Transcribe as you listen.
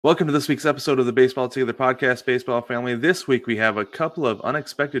Welcome to this week's episode of the Baseball Together podcast, Baseball Family. This week we have a couple of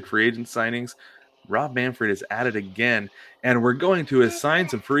unexpected free agent signings. Rob Manfred is at it again, and we're going to assign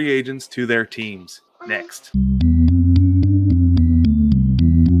some free agents to their teams next.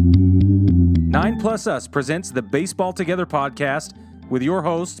 9+ Us presents the Baseball Together podcast with your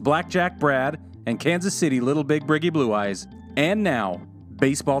hosts, Blackjack Brad and Kansas City Little Big Briggy Blue Eyes. And now,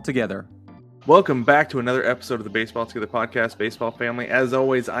 Baseball Together. Welcome back to another episode of the Baseball Together podcast, Baseball Family. As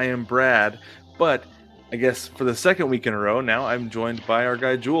always, I am Brad, but I guess for the second week in a row now, I'm joined by our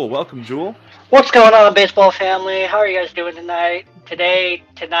guy, Jewell. Welcome, Jewell. What's going on, Baseball Family? How are you guys doing tonight? Tonight?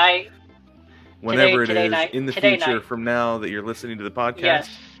 Whenever today, it is night, in the today future night. From now that you're listening to the podcast,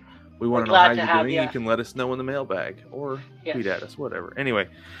 Yes. we want to know how you're doing. You can let us know in the mailbag or tweet at us, whatever. Anyway,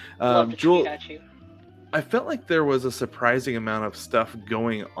 Love to Jewell, tweet at you. I felt like there was a surprising amount of stuff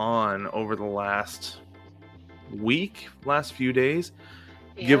going on over the last few days,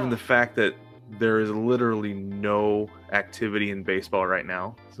 given the fact that there is literally no activity in baseball right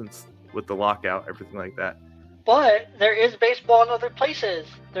now, since with the lockout, everything like that. But there is baseball in other places.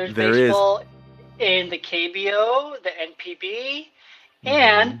 There baseball in the KBO, the NPB,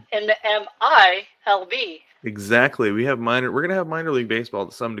 and in the MILB. Exactly. We're going to have minor league baseball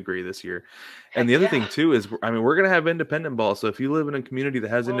to some degree this year. And the other thing, too, is, we're going to have independent ball. So if you live in a community that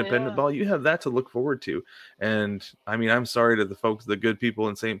has independent ball, you have that to look forward to. And, I'm sorry to the good people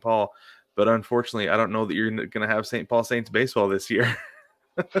in St. Paul, but unfortunately, I don't know that you're going to have St. Paul Saints baseball this year.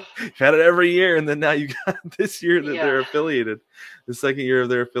 You've had it every year, and then now you got this year that they're affiliated. The second year of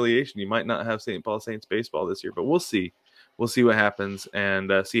their affiliation, you might not have St. Paul Saints baseball this year, but we'll see. We'll see what happens and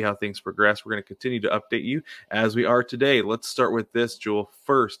see how things progress. We're going to continue to update you as we are today. Let's start with this, Jewell.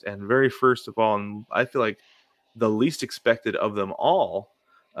 First of all, and I feel like the least expected of them all,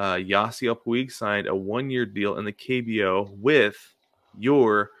 Yasiel Puig signed a 1-year deal in the KBO with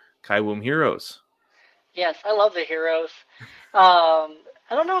your Kiwoom Heroes. Yes, I love the Heroes. I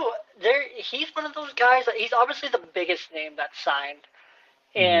don't know. He's one of those guys. He's obviously the biggest name that's signed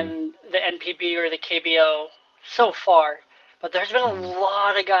in the NPB or the KBO so far. But there's been a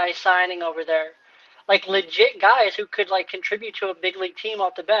lot of guys signing over there. Like legit guys who could contribute to a big league team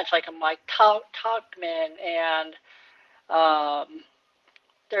off the bench, like a Mike Tuckman and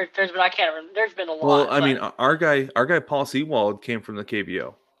there's been a lot. Well, our guy Paul Sewald came from the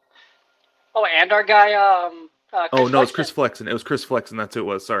KBO. Oh, and our guy it's Chris Flexen. It was Chris Flexen. That's who it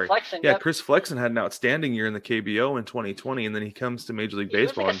was. Sorry. Chris Flexen had an outstanding year in the KBO in 2020, and then he comes to Major League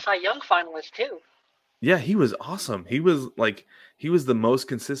Baseball. He was a Cy Young finalist too. Yeah, he was awesome. He was the most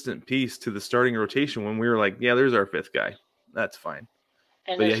consistent piece to the starting rotation when we were like, yeah, there's our fifth guy. That's fine.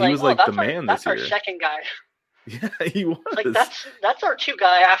 And but yeah, he was the man this year. That's our second guy. Yeah, he was. That's our two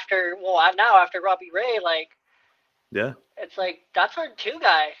guy after Robbie Ray. Yeah. It's that's our two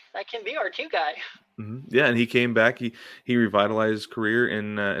guy. That can be our two guy. Mm-hmm. Yeah, and he came back. He revitalized his career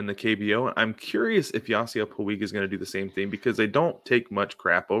in the KBO. I'm curious if Yasiel Puig is going to do the same thing because they don't take much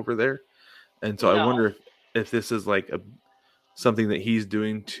crap over there. And so I wonder if this is something that he's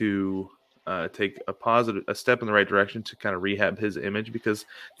doing to take a step in the right direction to kind of rehab his image, because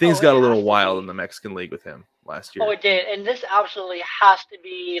things got a little wild in the Mexican League with him last year. Oh, it did. And this absolutely has to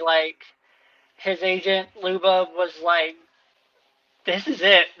be his agent, Luba, was like, this is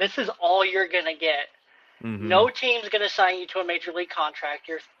it. This is all you're going to get. Mm-hmm. No team's going to sign you to a major league contract.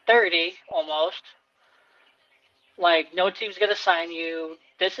 You're 30 almost. No team's going to sign you.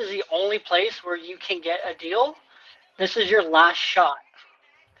 This is the only place where you can get a deal. This is your last shot.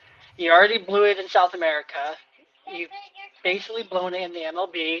 You already blew it in South America. You've basically blown it in the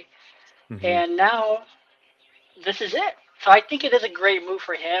MLB. Mm-hmm. And now this is it. So I think it is a great move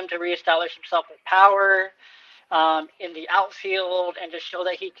for him to reestablish himself with power in the outfield and to show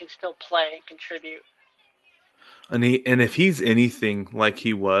that he can still play and contribute. And if he's anything like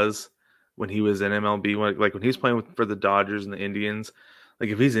he was when he was in MLB, when he's playing for the Dodgers and the Indians,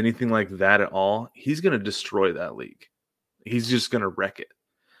 if he's anything like that at all, he's going to destroy that league. He's just going to wreck it,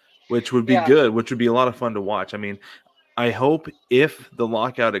 which would be good, which would be a lot of fun to watch. I hope if the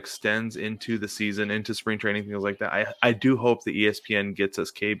lockout extends into the season, into spring training, things like that, I do hope the ESPN gets us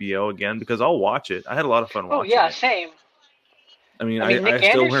KBO again, because I'll watch it. I had a lot of fun watching it. Same. I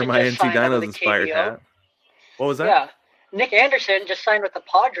still wear my NC Dinos inspired hat. What was that? Yeah. Nick Anderson just signed with the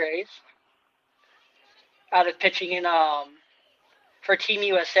Padres out of pitching in for Team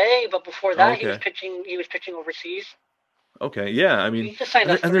USA, but before that he was pitching overseas. Okay, yeah. He just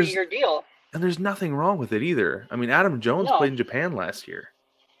signed a 3-year deal. And there's nothing wrong with it either. Adam Jones played in Japan last year.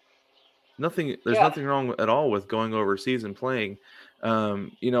 There's nothing wrong at all with going overseas and playing. A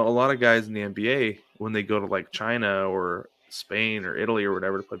lot of guys in the NBA, when they go to China or Spain or Italy or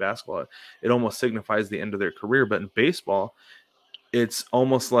whatever to play basketball, it almost signifies the end of their career. But in baseball, it's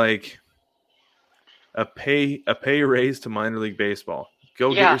almost like a pay raise to minor league baseball.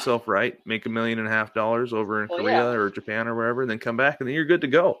 Go get yourself right, make $1.5 million over in Korea or Japan or wherever, and then come back, and then you're good to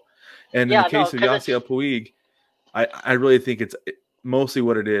go. And in the case of Yasiel Puig, I really think it's mostly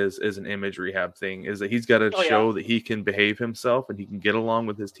what it is an image rehab thing, is that he's got to show that he can behave himself and he can get along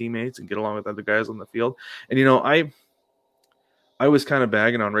with his teammates and get along with other guys on the field. And, you know, I was kind of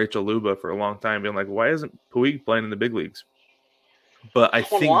bagging on Rachel Luba for a long time, being like, why isn't Puig playing in the big leagues? But I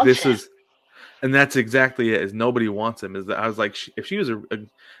think this is, and that's exactly it, is nobody wants him. Is that I was like, if she was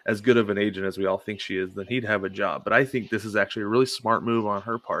as good of an agent as we all think she is, then he'd have a job. But I think this is actually a really smart move on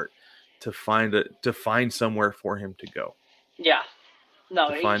her part to find somewhere for him to go. Yeah. No,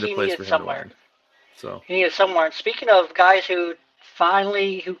 he needed somewhere. So he needed somewhere. And speaking of guys who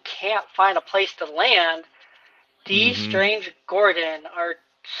can't find a place to land, Dee Strange-Gordon, our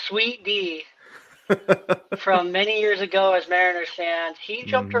sweet D from many years ago as Mariners fans, he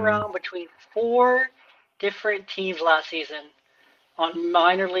jumped around between 4 different teams last season on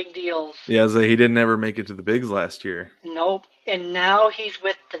minor league deals. Yeah, so he didn't ever make it to the bigs last year. Nope. And now he's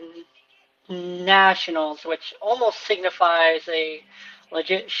with the Nationals, which almost signifies a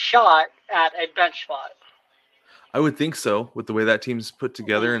legit shot at a bench spot. I would think so, with the way that team's put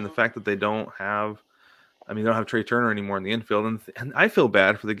together and the fact that they don't have Trey Turner anymore in the infield. And I feel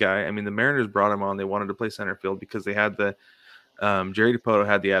bad for the guy. I mean, the Mariners brought him on. They wanted to play center field because they had the Jerry DiPoto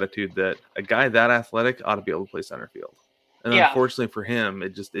had the attitude that a guy that athletic ought to be able to play center field. And unfortunately for him,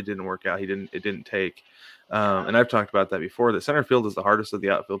 it didn't work out. It didn't take. And I've talked about that before, that center field is the hardest of the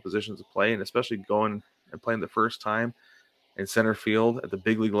outfield positions to play, and especially going and playing the first time in center field at the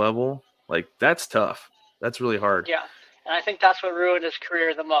big league level, like, that's tough. That's really hard. Yeah, and I think that's what ruined his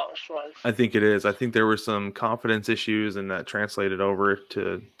career the most. I think it is. I think there were some confidence issues, and that translated over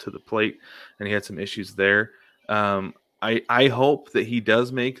to the plate, and he had some issues there. I hope that he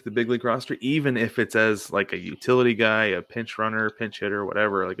does make the big league roster, even if it's as like a utility guy, a pinch runner, pinch hitter,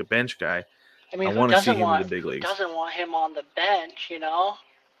 whatever, like a bench guy. I mean, I want to see him in the big leagues. Doesn't want him on the bench, you know?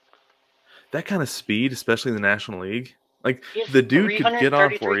 That kind of speed, especially in the National League. Like, the dude could get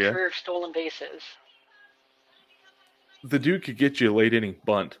on for you. Career stolen bases. The dude could get you a late inning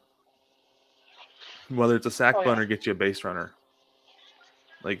bunt. Whether it's a sac bunt or get you a base runner.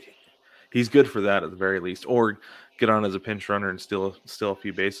 Like, he's good for that at the very least. Or get on as a pinch runner and steal a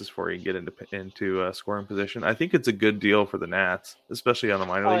few bases for you and get into scoring position. I think it's a good deal for the Nats, especially on a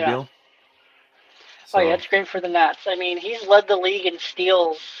minor league deal. So. Oh, yeah, it's great for the Nats. I mean, he's led the league in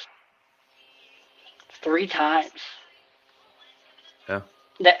steals 3 times. Yeah.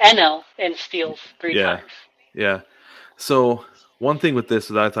 The NL in steals 3 times. Yeah. So one thing with this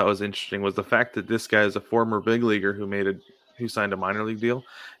that I thought was interesting was the fact that this guy is a former big leaguer who signed a minor league deal.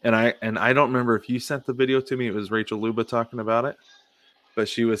 And I don't remember if you sent the video to me. It was Rachel Luba talking about it. But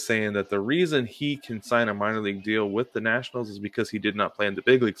she was saying that the reason he can sign a minor league deal with the Nationals is because he did not play in the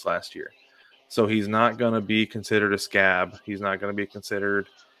big leagues last year. So he's not going to be considered a scab. He's not going to be considered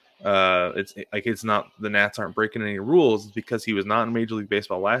it's not, the Nats aren't breaking any rules. It's because he was not in Major League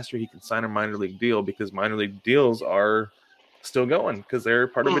Baseball last year. He can sign a minor league deal because minor league deals are still going because they're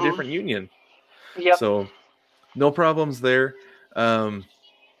part of a different union. Yep. So no problems there. And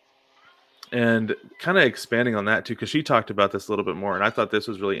kind of expanding on that too, because she talked about this a little bit more, and I thought this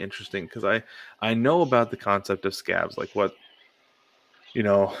was really interesting because I know about the concept of scabs, like what, you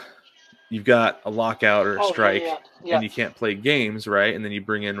know, you've got a lockout or a strike, and you can't play games, right? And then you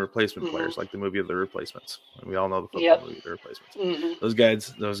bring in replacement players, like the movie of The Replacements. And we all know the football movie, The Replacements.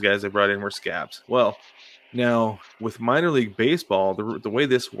 Those guys they brought in were scabs. Well, now with minor league baseball, the way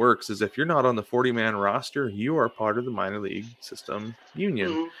this works is if you're not on the 40-man roster, you are part of the minor league system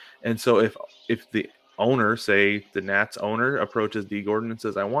union. And so if the owner, say the Nats owner, approaches Dee Gordon and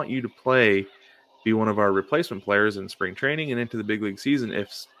says, I want you to be one of our replacement players in spring training and into the big league season,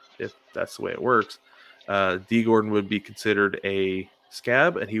 if that's the way it works, Dee Gordon would be considered a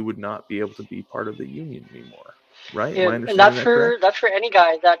scab, and he would not be able to be part of the union anymore, right? Yeah, and that's for any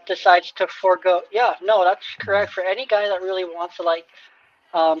guy that decides to forego. Yeah, no, that's correct. For any guy that really wants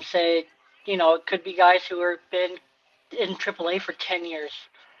to, say, you know, it could be guys who have been in AAA for 10 years,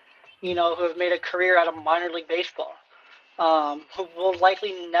 you know, who have made a career out of minor league baseball, who will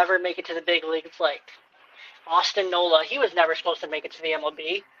likely never make it to the big leagues, like Austin Nola. He was never supposed to make it to the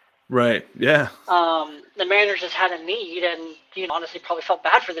MLB. Right. Yeah. The Mariners just had a need, and honestly, probably felt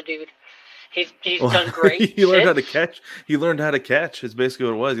bad for the dude. He's done great. He learned how to catch. He learned how to catch. Is basically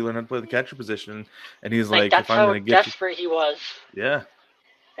what it was. He learned how to play the catcher position, and he's like, that's if I'm going to get desperate he was. Yeah.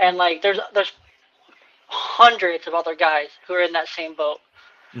 And there's hundreds of other guys who are in that same boat,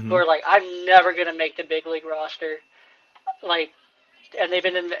 who are like, I'm never gonna make the big league roster, like, and they've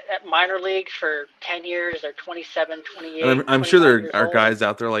been at minor leagues for 10 years. They're 27, 28. And I'm sure there are old. guys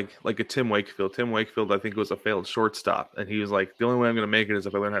out there like a Tim Wakefield. Tim Wakefield, I think, was a failed shortstop, and he was like, the only way I'm going to make it is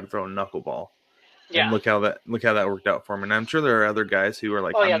if I learn how to throw a knuckleball. Yeah. And look how that worked out for him. And I'm sure there are other guys who are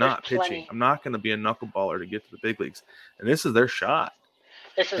like, I'm not pitching. Plenty. I'm not going to be a knuckleballer to get to the big leagues. And this is their shot.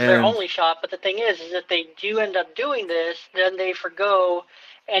 This is their only shot. But the thing is if they do end up doing this, then they forgo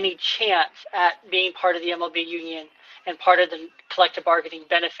any chance at being part of the MLB union and part of the collective bargaining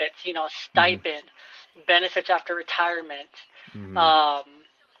benefits, stipend, benefits after retirement,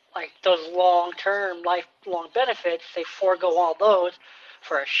 like those long-term, lifelong benefits. They forego all those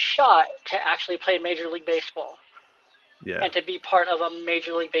for a shot to actually play Major League Baseball and to be part of a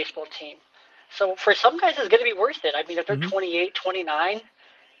Major League Baseball team. So for some guys, it's going to be worth it. I mean, if they're 28, 29,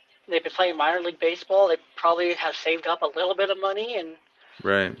 they've been playing minor league baseball, they probably have saved up a little bit of money, and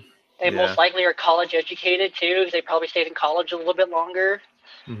they most likely are college educated too, because they probably stayed in college a little bit longer.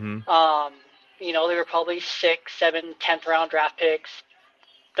 They were probably 6th, 7th, 10th round draft picks,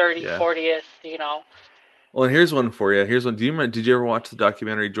 30th, 40th, Well, and here's one for you. Here's one. Did you ever watch the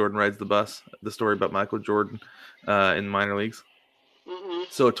documentary Jordan Rides the Bus? The story about Michael Jordan in minor leagues?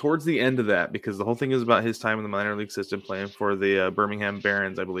 So towards the end of that, because the whole thing is about his time in the minor league system playing for the Birmingham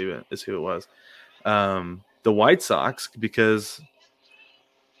Barons, I believe it is who it was. The White Sox, because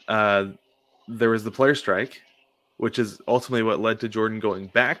there was the player strike, which is ultimately what led to Jordan going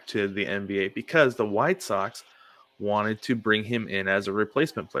back to the NBA, because the White Sox wanted to bring him in as a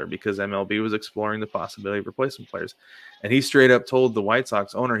replacement player because MLB was exploring the possibility of replacement players. And he straight up told the White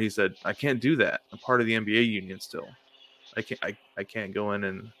Sox owner, he said, I can't do that. I'm part of the NBA union still. I can't go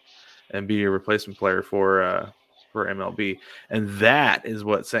in and be a replacement player for MLB. And that is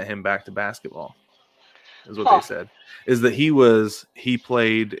what sent him back to basketball, is what they said. Is that he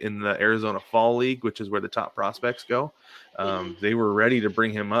played in the Arizona Fall League, which is where the top prospects go. They were ready to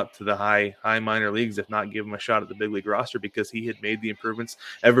bring him up to the high minor leagues, if not give him a shot at the big league roster, because he had made the improvements.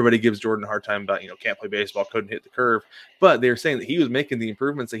 Everybody gives Jordan a hard time about, can't play baseball, couldn't hit the curve. But they were saying that he was making the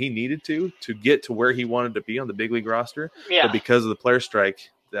improvements that he needed to get to where he wanted to be on the big league roster. Yeah. But because of the player strike,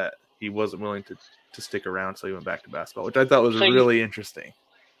 that he wasn't willing to stick around, so he went back to basketball, which I thought was really interesting.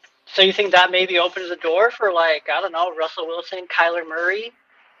 So you think that maybe opens the door for, Russell Wilson, Kyler Murray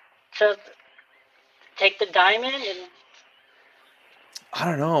to take the diamond? And I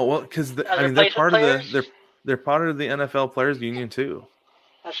don't know. Well, because they're part of they're part of the NFL Players Union too.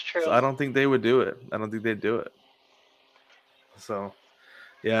 That's true. So I don't think they would do it. I don't think they'd do it. So,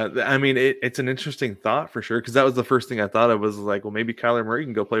 yeah, I mean, it's an interesting thought for sure, because that was the first thing I thought of, was like, well, maybe Kyler Murray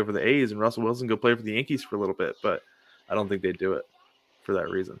can go play for the A's and Russell Wilson go play for the Yankees for a little bit, but I don't think they'd do it for that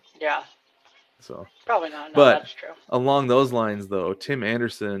reason. Yeah. So probably not. No, but that's true. Along those lines, though, Tim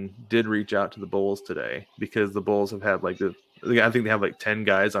Anderson did reach out to the Bulls today, because the Bulls have had I think they have 10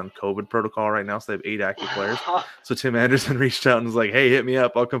 guys on COVID protocol right now, so they have 8 active players. So Tim Anderson reached out and was like, hey, hit me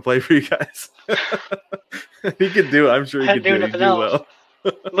up. I'll come play for you guys. He could do it. I'm sure he could do well.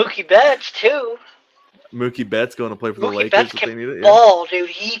 Mookie Betts, too. Mookie Betts going to play for the Lakers. Betts can ball, dude.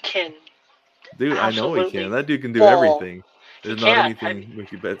 He can. Dude, I know he can. That dude can do everything. There's not anything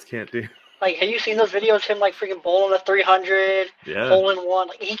Mookie Betts can't do. Have you seen those videos of him, freaking bowling a 300, hole in one?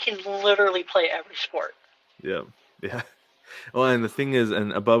 He can literally play every sport. Yeah. Well, and the thing is,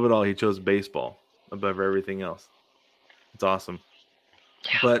 and above it all, he chose baseball above everything else. It's awesome.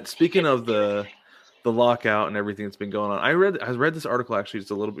 Yeah, but speaking of the lockout and everything that's been going on, I read this article actually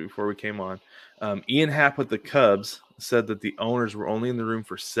just a little bit before we came on. Ian Happ with the Cubs said that the owners were only in the room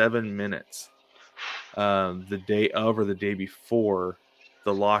for 7 minutes the day of or the day before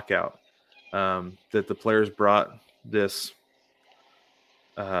the lockout. That the players brought this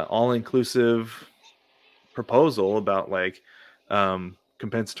all-inclusive proposal about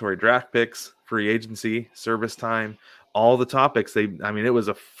compensatory draft picks, free agency, service time, all the topics. It was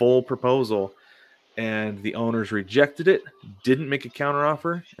a full proposal, and the owners rejected it, didn't make a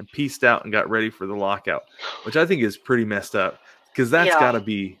counteroffer, and pieced out and got ready for the lockout, which I think is pretty messed up, because that's gotta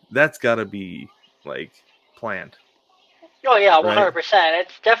be planned. Oh yeah, 100%. Right?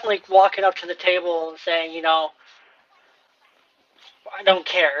 It's definitely walking up to the table and saying, I don't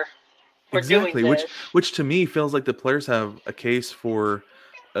care. We're doing this. Which to me feels like the players have a case for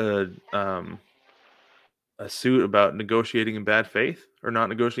a suit about negotiating in bad faith or not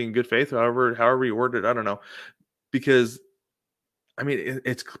negotiating in good faith, however you word it. I don't know, because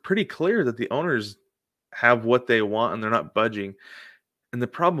it's pretty clear that the owners have what they want and they're not budging. And the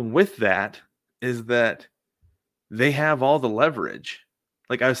problem with that is that they have all the leverage.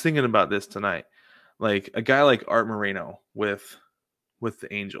 I was thinking about this tonight. like a guy like Art Moreno with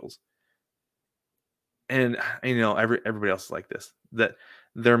the Angels. And everybody else is like this, that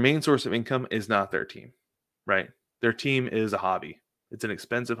their main source of income is not their team, right? Their team is a hobby. It's an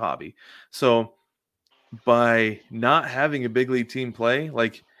expensive hobby. So by not having a big league team play,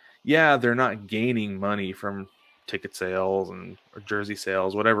 like, yeah, they're not gaining money from ticket sales or jersey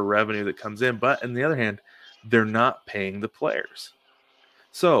sales, whatever revenue that comes in. But on the other hand, they're not paying the players.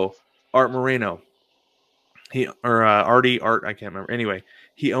 So Art Moreno, I can't remember. Anyway,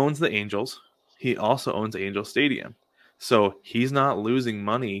 he owns the Angels. He also owns Angel Stadium. So he's not losing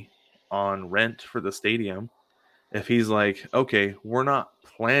money on rent for the stadium. If he's like, okay, we're not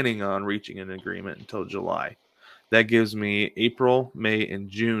planning on reaching an agreement until July. That gives me April, May, and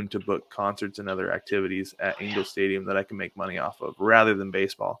June to book concerts and other activities at Angel Stadium that I can make money off of rather than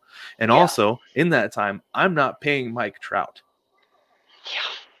baseball. And also, in that time, I'm not paying Mike Trout.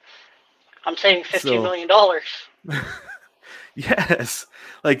 Yeah. I'm saving $15 million. Yes.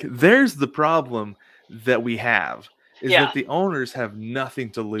 Like, there's the problem that we have, is that the owners have nothing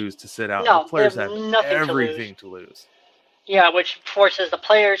to lose to sit out. No, the players have everything to lose. Yeah, which forces the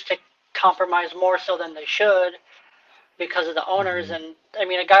players to compromise more so than they should because of the owners. Mm-hmm. And, I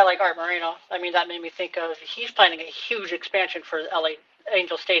mean, a guy like Art Moreno, I mean, that made me think of, he's planning a huge expansion for LA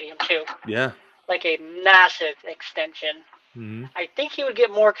Angel Stadium, too. Yeah. Like a massive extension. Mm-hmm. I think he would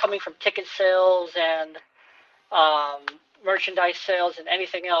get more coming from ticket sales and merchandise sales and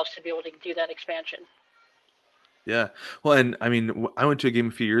anything else to be able to do that expansion. Yeah. Well, and I mean, I went to a game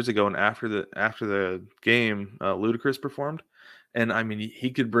a few years ago, and after the game, Ludacris performed, and I mean, he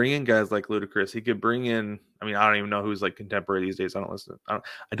could bring in guys like Ludacris. He could bring in, I mean, I don't even know who's like contemporary these days. I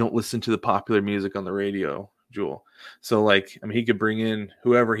don't listen to the popular music on the radio, Jewell. So like, I mean, he could bring in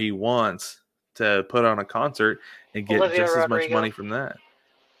whoever he wants to put on a concert and get Olivia just Rodrigo. as much money from that.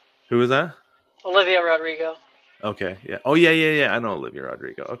 Who was that? Olivia Rodrigo. Okay. Yeah. Oh, yeah. I know Olivia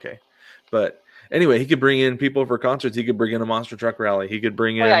Rodrigo. Okay. But anyway, he could bring in people for concerts. He could bring in a monster truck rally. He could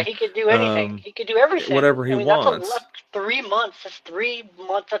bring in. Yeah, he could do anything. He could do everything. Whatever he wants. That's 3 months. That's 3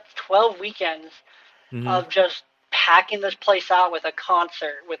 months. That's 12 weekends of just packing this place out with a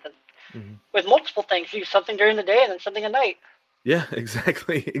concert, with multiple things. You do something during the day and then something at night. Yeah,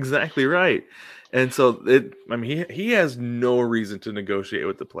 exactly right. And so he has no reason to negotiate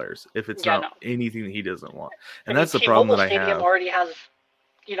with the players if it's not anything that he doesn't want. And that's the problem that I have. Stadium already has,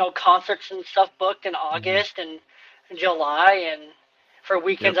 concerts and stuff booked in August and July, and for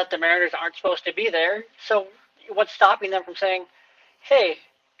weekends that the Mariners aren't supposed to be there. So what's stopping them from saying, hey,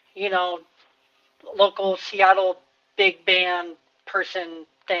 local Seattle big band person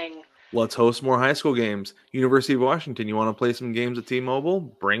thing, let's host more high school games. University of Washington, you want to play some games at T-Mobile?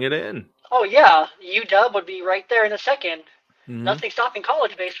 Bring it in. Oh, yeah. UW would be right there in a second. Nothing stopping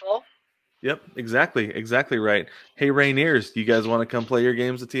college baseball. Yep, exactly right. Hey, Rainiers, do you guys want to come play your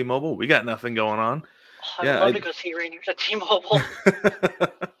games at T-Mobile? We got nothing going on. Oh, I'd love to go see Rainiers at T-Mobile.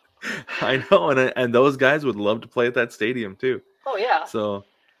 I know, and those guys would love to play at that stadium too. Oh, yeah. So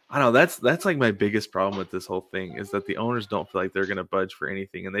I don't know. That's like my biggest problem with this whole thing is that the owners don't feel like they're going to budge for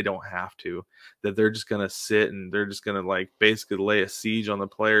anything, and they don't have to. That they're just going to sit and they're just going to like basically lay a siege on the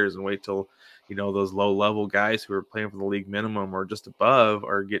players and wait till those low level guys who are playing for the league minimum or just above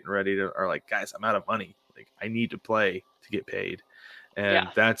are getting ready to are like, guys, I'm out of money. Like I need to play to get paid, and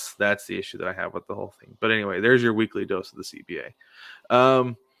that's the issue that I have with the whole thing. But anyway, there's your weekly dose of the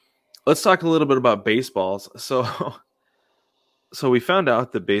CBA. Let's talk a little bit about baseballs. So we found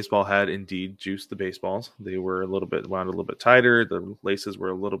out that baseball had indeed juiced the baseballs. They were wound a little bit tighter. The laces were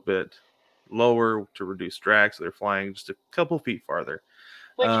a little bit lower to reduce drag, so they're flying just a couple feet farther.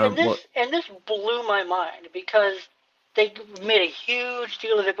 And this blew my mind because they made a huge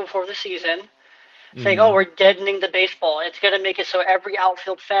deal of it before the season, saying, "Oh, we're deadening the baseball. It's going to make it so every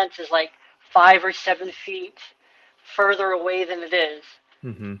outfield fence is like 5 or 7 feet further away than it is,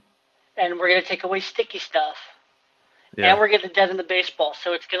 and we're going to take away sticky stuff." Yeah. And we're going to deaden the baseball,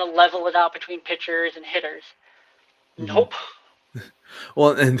 so it's going to level it out between pitchers and hitters. Nope.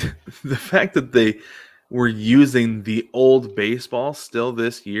 Well, and the fact that they were using the old baseball still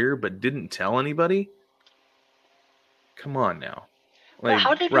this year, but didn't tell anybody. Come on now. Like,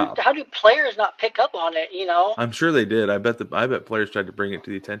 how do players not pick up on it? I'm sure they did. I bet players tried to bring it to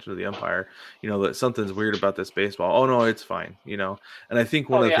the attention of the umpire. That something's weird about this baseball. Oh no, it's fine. And I think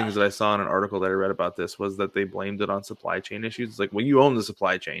one of the things that I saw in an article that I read about this was that they blamed it on supply chain issues. It's like, well, you own the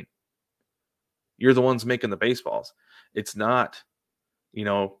supply chain. You're the ones making the baseballs. It's not,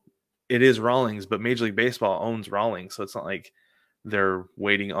 it is Rawlings, but Major League Baseball owns Rawlings, so it's not like they're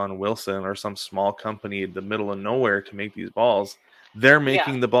waiting on Wilson or some small company in the middle of nowhere to make these balls. They're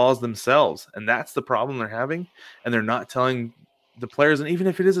making the balls themselves, and that's the problem they're having. And they're not telling the players, and even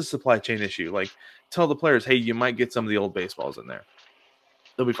if it is a supply chain issue, like tell the players, hey, you might get some of the old baseballs in there.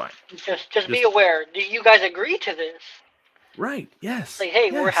 They'll be fine. Just be aware. Do you guys agree to this? Right. Yes. Like,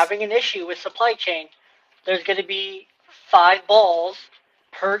 hey, we're having an issue with supply chain. There's going to be 5 balls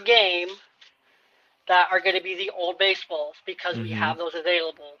per game that are going to be the old baseballs because we have those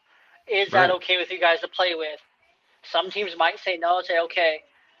available. Is that okay with you guys to play with? Some teams might say no, say, okay,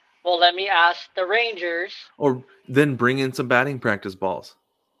 well, let me ask the Rangers. Or then bring in some batting practice balls.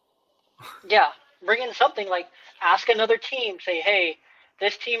 Yeah, bring in something like ask another team, say, hey,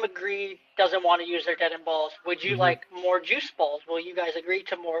 this team agreed, doesn't want to use their dead end balls. Would you like more juice balls? Will you guys agree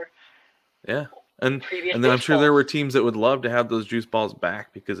to more? Yeah. And then I'm sure there were teams that would love to have those juice balls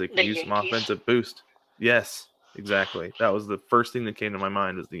back because they could use some offensive boost. Yes, exactly. That was the first thing that came to my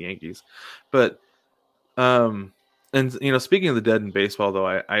mind was the Yankees. But, and, you know, speaking of the dead in baseball, though,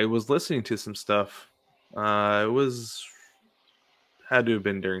 I was listening to some stuff. It had to have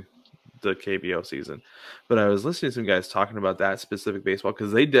been during the KBO season. But I was listening to some guys talking about that specific baseball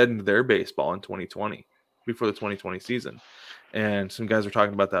because they deadened their baseball in 2020 before the 2020 season. And some guys were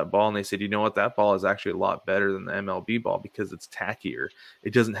talking about that ball, and they said, you know what, that ball is actually a lot better than the MLB ball because it's tackier.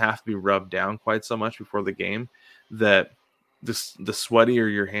 It doesn't have to be rubbed down quite so much before the game. That the sweatier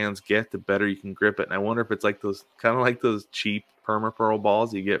your hands get, the better you can grip it. And I wonder if it's like those kind of like those cheap perma-pearl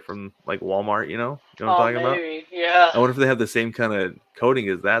balls you get from like Walmart, you know what I'm talking about? Yeah. I wonder if they have the same kind of coating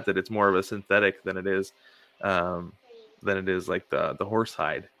as that it's more of a synthetic than it is like the horse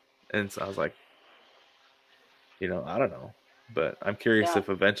hide. And so I was like, you know, I don't know. But I'm curious if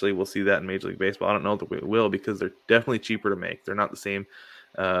eventually we'll see that in Major League Baseball. I don't know that we will because they're definitely cheaper to make. They're not the same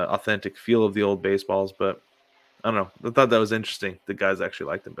authentic feel of the old baseballs, but I don't know. I thought that was interesting. The guys actually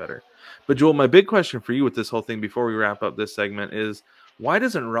liked them better. But Jewell, my big question for you with this whole thing before we wrap up this segment is why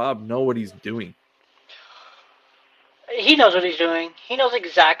doesn't Rob know what he's doing? He knows what he's doing. He knows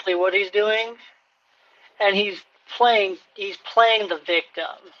exactly what he's doing. And he's playing the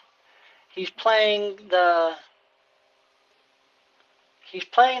victim. He's playing the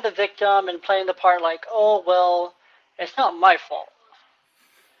victim and playing the part like, oh, well, it's not my fault.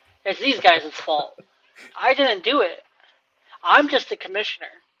 It's these guys' fault. I didn't do it. I'm just the commissioner.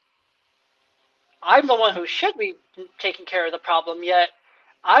 I'm the one who should be taking care of the problem, yet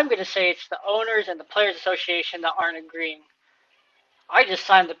I'm going to say it's the owners and the Players Association that aren't agreeing. I just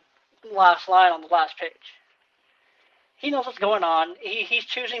signed the last line on the last page. He knows what's going on. He's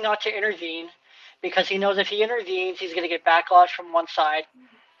choosing not to intervene because he knows if he intervenes, he's going to get backlash from one side.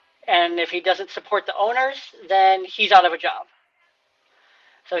 And if he doesn't support the owners, then he's out of a job.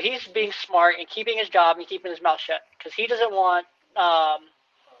 So he's being smart and keeping his job and keeping his mouth shut because he doesn't want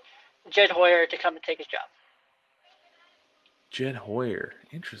Jed Hoyer to come and take his job. Jed Hoyer,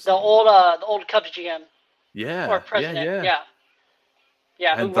 interesting. The old Cubs GM. Yeah. Or president.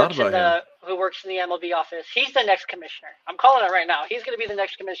 Yeah. Who works in the MLB office. He's the next commissioner. I'm calling it right now. He's going to be the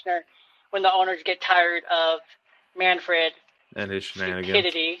next commissioner when the owners get tired of Manfred and his shenanigans.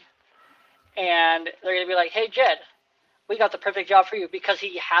 Stupidity, and they're going to be like, "Hey, Jed, we got the perfect job for you," because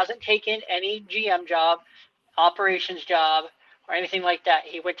he hasn't taken any GM job, operations job, or anything like that.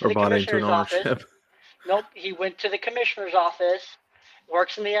 He went to the commissioner's office. Nope, he went to the commissioner's office,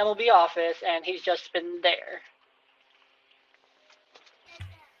 works in the MLB office, and he's just been there.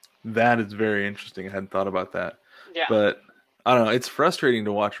 That is very interesting. I hadn't thought about that. Yeah. But I don't know. It's frustrating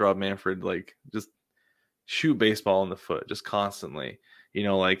to watch Rob Manfred like just shoot baseball in the foot just constantly. You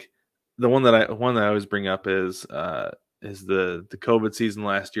know, like the one that I always bring up is the COVID season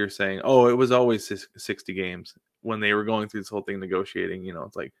last year, saying, "Oh, it was always 60 games." When they were going through this whole thing negotiating, you know,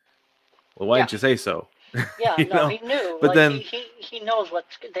 it's like, well, why didn't you say so? Yeah, no, he knew. But then he knows what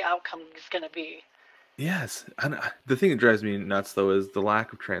the outcome is going to be. Yes, and the thing that drives me nuts though is the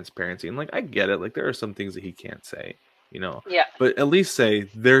lack of transparency. And like, I get it. Like, there are some things that he can't say, you know. Yeah. But at least say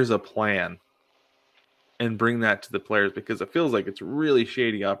there's a plan, and bring that to the players because it feels like it's really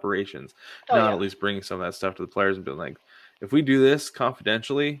shady operations. At least bringing some of that stuff to the players and being like, if we do this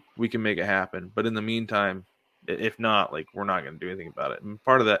confidentially, we can make it happen. But in the meantime, if not, like, we're not going to do anything about it. And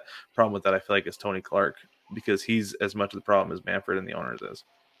part of that problem with that, I feel like, is Tony Clark, because he's as much of the problem as Manfred and the owners is.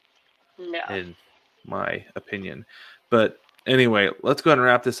 Yeah. In my opinion. But anyway, let's go ahead and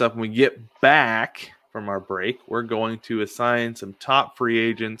wrap this up. When we get back from our break, we're going to assign some top free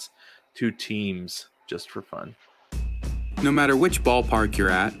agents to teams just for fun. No matter which ballpark you're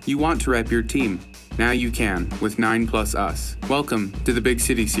at, you want to rep your team. Now you can with 9+ Us. Welcome to the Big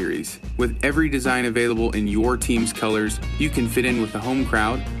City Series. With every design available in your team's colors, you can fit in with the home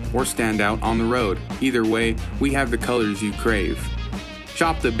crowd or stand out on the road. Either way, we have the colors you crave.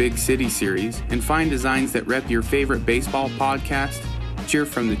 Shop the Big City Series and find designs that rep your favorite baseball podcast, cheer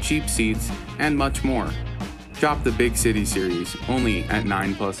from the cheap seats, and much more. Shop the Big City Series only at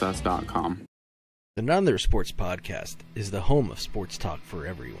 9plusus.com. The Not Another Sports Podcast is the home of sports talk for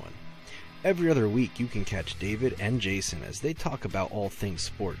everyone. Every other week you can catch David and Jason as they talk about all things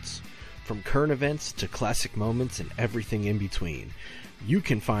sports, from current events to classic moments and everything in between. You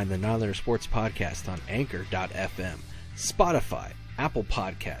can find the Not Another Sports Podcast on Anchor.fm, Spotify, Apple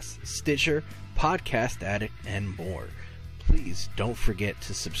Podcasts, Stitcher, Podcast Addict, and more. Please don't forget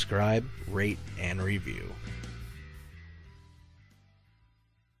to subscribe, rate, and review.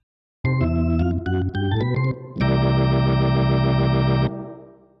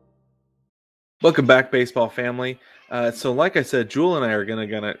 Welcome back, baseball family. So, like I said, Jewell and I are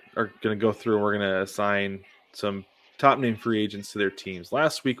gonna go through. We're gonna assign some top name free agents to their teams.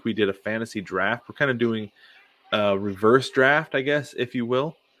 Last week we did a fantasy draft. We're kind of doing a reverse draft, I guess, if you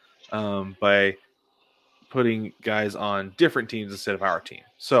will, by putting guys on different teams instead of our team.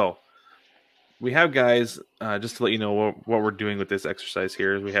 So we have guys, just to let you know what we're doing with this exercise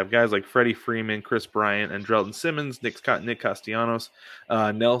here, is we have guys like Freddie Freeman, Chris Bryant, and Andrelton Simmons, Nick Castellanos,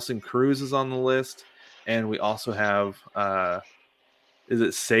 Nelson Cruz is on the list, and we also have, is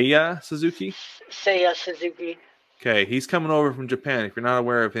it Seiya Suzuki? Seiya Suzuki. Okay, he's coming over from Japan. If you're not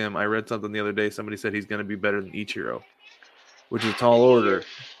aware of him, I read something the other day. Somebody said he's going to be better than Ichiro, which is a tall order.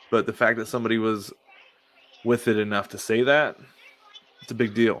 But the fact that somebody was with it enough to say that, it's a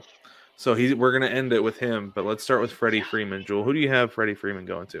big deal. So we're going to end it with him. But let's start with Freddie Freeman. Jewell, who do you have Freddie Freeman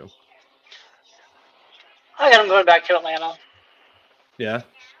going to? I got him going back to Atlanta. Yeah?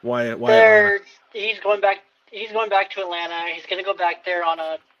 Why Atlanta? He's going back to Atlanta. He's going to go back there on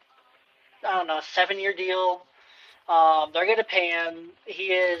a 7-year deal. They're going to pay him.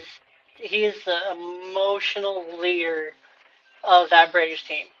 He is the emotional leader of that Braves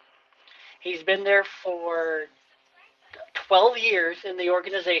team. He's been there for 12 years in the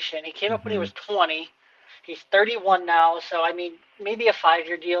organization. He came up when he was 20. He's 31 now, so I mean, maybe a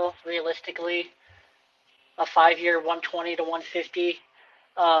 5-year deal, realistically. A 5-year, 120 to 150.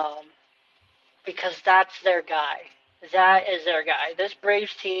 Because that's their guy. That is their guy. This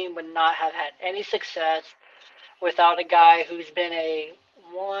Braves team would not have had any success without a guy who's been a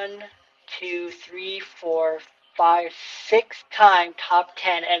 6-time top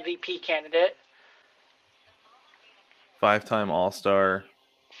 10 MVP candidate. 5-time All-Star.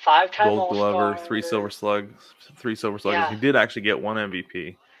 5-time Gold All-Star. Glover, 3 Silver Slugs. Yeah. He did actually get 1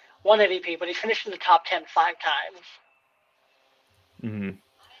 MVP. 1 MVP, but he finished in the top 10 5 times. Mm-hmm.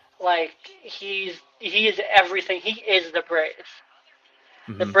 Like, he is everything. He is the Braves.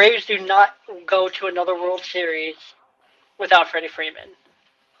 Mm-hmm. The Braves do not go to another World Series without Freddie Freeman.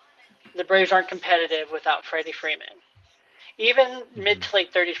 The Braves aren't competitive without Freddie Freeman. Even mid to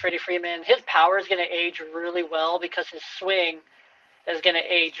late 30s, Freddie Freeman, his power is going to age really well because his swing is going to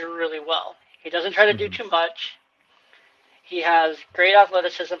age really well. He doesn't try to do too much. He has great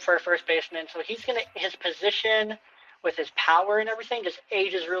athleticism for a first baseman, so his position with his power and everything just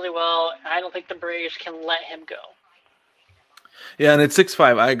ages really well, and I don't think the Braves can let him go. Yeah, and at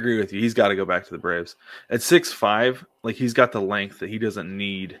 6'5", I agree with you. He's got to go back to the Braves. At 6'5", like, he's got the length that he doesn't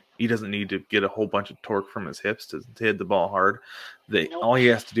need. He doesn't need to get a whole bunch of torque from his hips to hit the ball hard. All he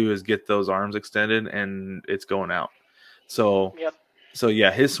has to do is get those arms extended, and it's going out. So,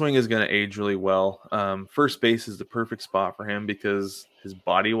 yeah, his swing is going to age really well. First base is the perfect spot for him because his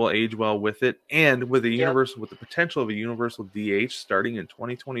body will age well with it, and with with the potential of a universal DH starting in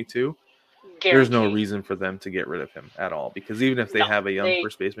 2022. Guaranteed. There's no reason for them to get rid of him at all because even if they have a young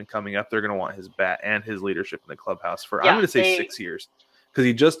first baseman coming up, they're going to want his bat and his leadership in the clubhouse for, I'm going to say 6 years because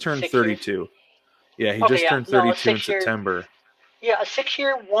he just turned 32. Years. Yeah, he just turned 32 in September. Yeah, a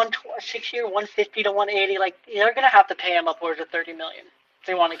 6-year, 150 to 180. Like, they're going to have to pay him upwards of $30 million if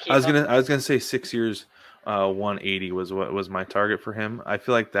they want to keep him. I was gonna say 6 years, 180 was what was my target for him. I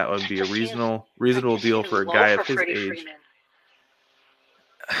feel like that would be a reasonable deal for a guy of his age. Freeman.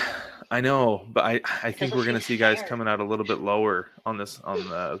 I know, but I think we're going to see guys coming out a little bit lower on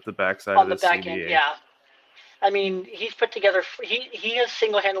the backside of this back CBA. End, yeah. I mean, he's put together. He has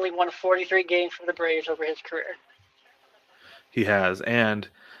single-handedly won 43 games for the Braves over his career. He has, and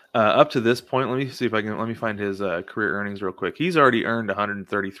up to this point, let me find his career earnings real quick. He's already earned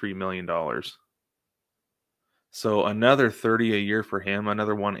 $133 million. So another 30 a year for him,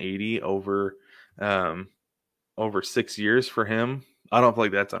 another 180 over 6 years for him. I don't feel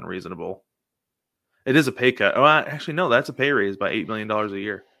like that's unreasonable. It is a pay cut. Oh, actually, no, that's a pay raise by $8 million a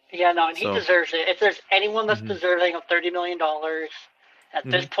year. Yeah, no, and he deserves it. If there's anyone that's deserving of $30 million at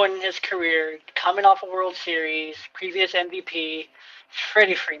this point in his career, coming off a World Series, previous MVP,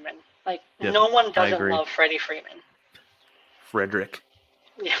 Freddie Freeman. Like, Yep, no one I doesn't agree. love Freddie Freeman. Frederick.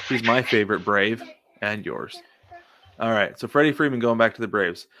 Yeah. He's my favorite Brave and yours. All right, so Freddie Freeman going back to the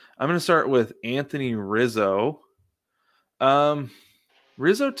Braves. I'm going to start with Anthony Rizzo.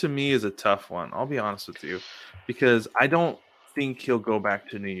 Rizzo to me is a tough one. I'll be honest with you, because I don't think he'll go back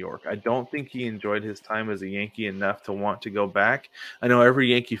to New York. I don't think he enjoyed his time as a Yankee enough to want to go back. I know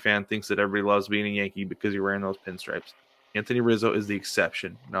every Yankee fan thinks that everybody loves being a Yankee because you're wearing those pinstripes. Anthony Rizzo is the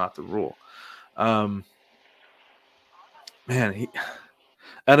exception, not the rule. Man,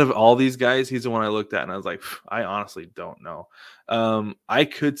 out of all these guys, he's the one I looked at and I was like, I honestly don't know. I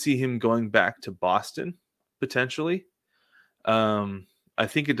could see him going back to Boston potentially. I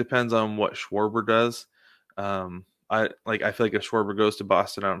think it depends on what Schwarber does. I feel like if Schwarber goes to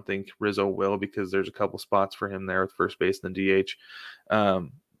Boston, I don't think Rizzo will, because there's a couple spots for him there with first base and the DH.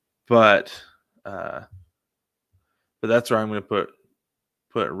 But that's where I'm going to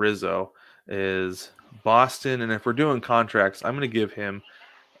put Rizzo, is Boston. And if we're doing contracts, I'm going to give him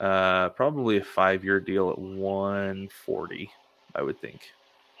probably a 5-year deal at $140, I would think.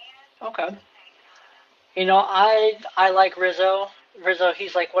 Okay. You know, I like Rizzo. Rizzo,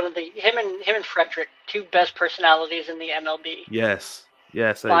 he's like one of him and Frederick, two best personalities in the MLB. Yes,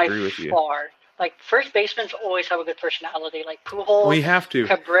 I agree with you. Far. Like, first basemen always have a good personality. Like Pujols, we have to.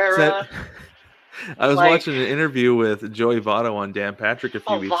 Cabrera. I was watching an interview with Joey Votto on Dan Patrick a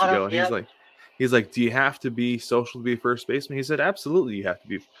few weeks ago, and he's like, do you have to be social to be a first baseman? He said, absolutely, you have to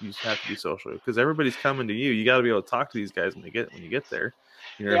be social, because everybody's coming to you. You got to be able to talk to these guys when you get there.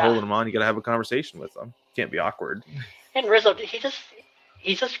 You're holding them on. You got to have a conversation with them. Can't be awkward. And Rizzo, he's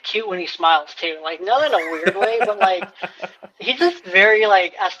just cute when he smiles too. Like, not in a weird way, but like he's just very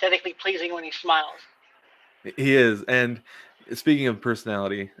like aesthetically pleasing when he smiles. He is. And speaking of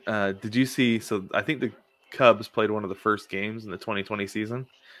personality, did you see? So I think the Cubs played one of the first games in the 2020 season,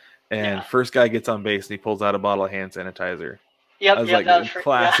 and first guy gets on base and he pulls out a bottle of hand sanitizer. Yep, I was like,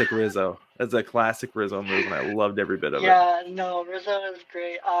 classic Rizzo. That's a classic Rizzo move, and I loved every bit of it. Yeah, no, Rizzo is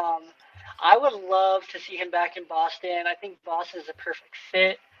great. I would love to see him back in Boston. I think Boston is a perfect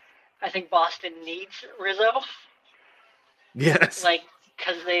fit. I think Boston needs Rizzo. Yes. Like,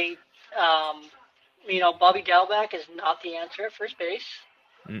 because they, Bobby Dalbec is not the answer at first base.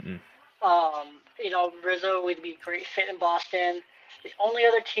 Mm-mm. Rizzo would be a great fit in Boston. The only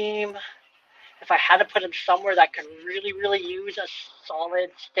other team, if I had to put him somewhere that could really, really use a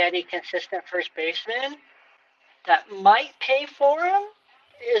solid, steady, consistent first baseman that might pay for him,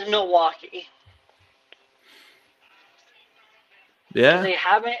 is Milwaukee. Yeah. They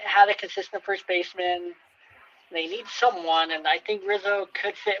haven't had a consistent first baseman. They need someone, and I think Rizzo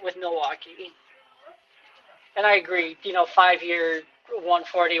could fit with Milwaukee. And I agree, 5-year,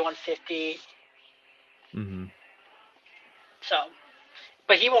 140, 150. Mm-hmm. So,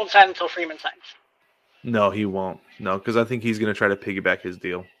 but he won't sign until Freeman signs. No, he won't. No, because I think he's going to try to piggyback his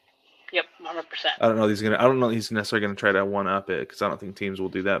deal. Yep, 100%. I don't know he's necessarily going to try to one-up it, because I don't think teams will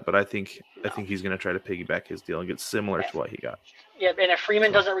do that. But I think he's going to try to piggyback his deal and get similar to what he got. Yep, and if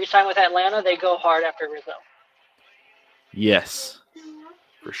Freeman doesn't re-sign with Atlanta, they go hard after Rizzo. Yes,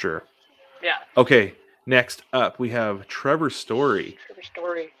 for sure. Yeah. Okay, next up we have Trevor Story.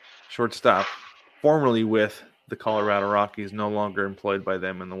 Shortstop, formerly with the Colorado Rockies, no longer employed by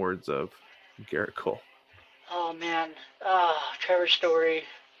them, in the words of Garrett Cole. Oh, man. Trevor Story.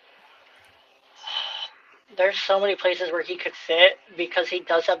 There's so many places where he could fit, because he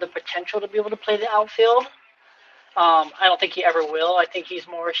does have the potential to be able to play the outfield. I don't think he ever will. I think he's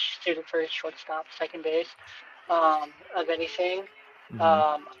more suited for shortstop, second base, of anything.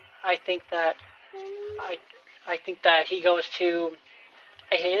 Mm-hmm. I think that he goes to,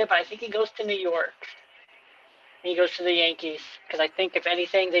 I hate it, but I think he goes to New York. He goes to the Yankees, because I think if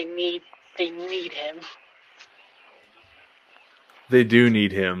anything, they need him. They do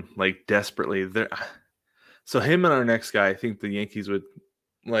need him, like, desperately. So him and our next guy, I think the Yankees would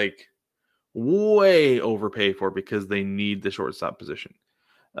like way overpay for, because they need the shortstop position.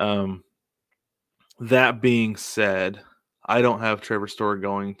 That being said, I don't have Trevor Story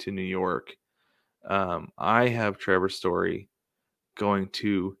going to New York. I have Trevor Story going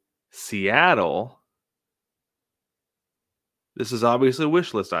to Seattle. This is obviously a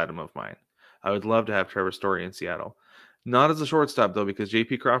wish list item of mine. I would love to have Trevor Story in Seattle. Not as a shortstop, though, because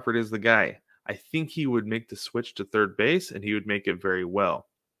J.P. Crawford is the guy. I think he would make the switch to third base, and he would make it very well.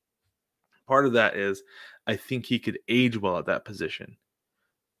 Part of that is I think he could age well at that position.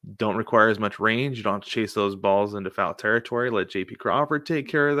 Don't require as much range. You don't have to chase those balls into foul territory. Let J.P. Crawford take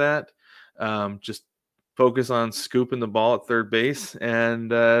care of that. Just focus on scooping the ball at third base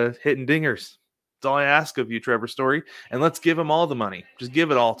and hitting dingers. That's all I ask of you, Trevor Story. And let's give him all the money. Just give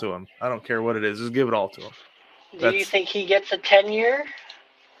it all to him. I don't care what it is. Just give it all to him. Do you think he gets a 10-year?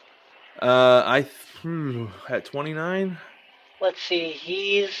 At 29. Let's see.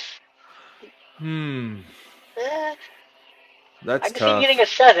 He's. That's I can tough. see getting a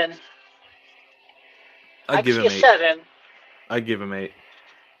 7. I'd give him 8. 7. I'd give him 8.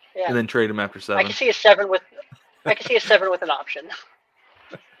 Yeah. And then trade him after 7. I can see a 7 with. I can see a 7 with an option.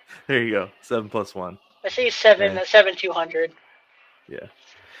 There you go. 7 plus 1. I see a 7. Yeah. A 7 200. Yeah.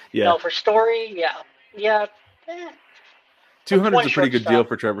 Yeah. No, for Story, yeah. Yeah. 200 is a pretty good shortstop. deal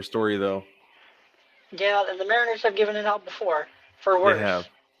for Trevor Story, though. Yeah, and the Mariners have given it out before for worse. They have.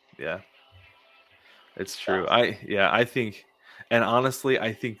 Yeah. It's true. So. I think, and honestly,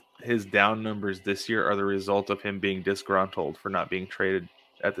 I think his down numbers this year are the result of him being disgruntled for not being traded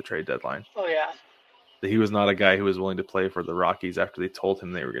at the trade deadline. Oh, yeah. He was not a guy who was willing to play for the Rockies after they told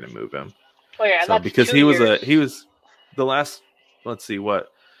him they were going to move him. Oh, yeah. So because he was the last,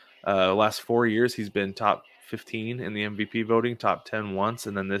 last 4 years he's been top 15 in the MVP voting, top 10 once,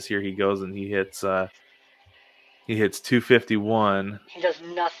 and then this year he goes and he hits 251. He does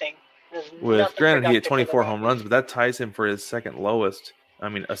nothing. Granted, he hit 24 home runs, but that ties him for his second lowest. I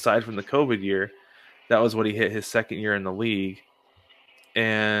mean, aside from the COVID year, that was what he hit his second year in the league,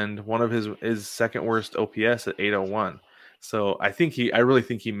 and one of his second worst OPS at 801. So I really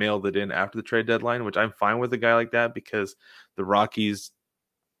think he mailed it in after the trade deadline, which I'm fine with a guy like that because the Rockies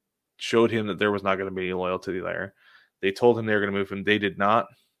showed him that there was not going to be any loyalty there. They told him they were going to move him. They did not.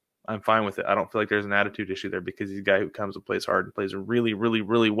 I'm fine with it. I don't feel like there's an attitude issue there because he's a guy who comes and plays hard and plays really, really,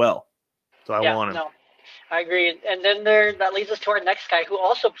 really well. So I want him. No, I agree. And then that leads us to our next guy who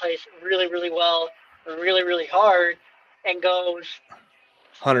also plays really, really well, really, really hard, and goes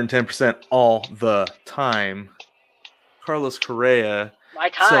 110% all the time. Carlos Correa. My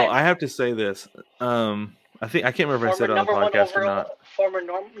time. So I have to say this. I can't remember if I said it on the podcast or not. Former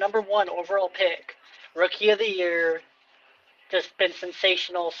number 1 overall pick, rookie of the year, just been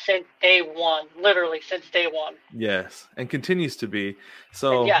sensational since day one. Literally since day one. Yes, and continues to be.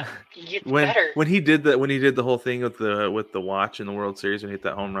 So he gets better. When he did the whole thing with the watch in the World Series when he hit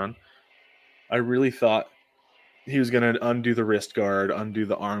that home run, I really thought he was going to undo the wrist guard, undo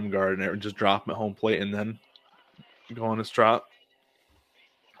the arm guard, and just drop him at home plate and then go on his trot.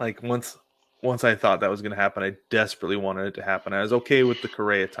 Like once I thought that was going to happen, I desperately wanted it to happen. I was okay with the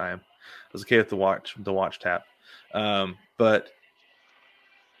Correa time. I was okay with the watch tap. But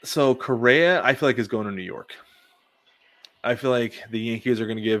so Correa, I feel like is going to New York. I feel like the Yankees are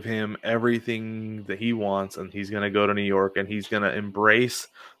going to give him everything that he wants, and he's going to go to New York, and he's going to embrace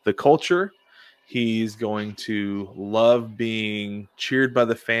the culture. He's going to love being cheered by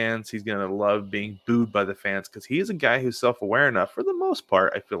the fans. He's going to love being booed by the fans because he's a guy who's self-aware enough, for the most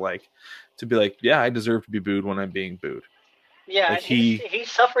part, I feel like, to be like, yeah, I deserve to be booed when I'm being booed. Yeah, like he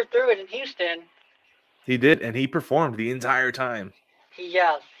suffered through it in Houston. He did, and he performed the entire time.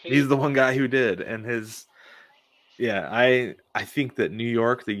 He's the one guy who did, and I think that New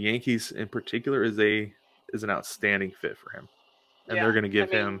York, the Yankees in particular, is an outstanding fit for him, and they're going to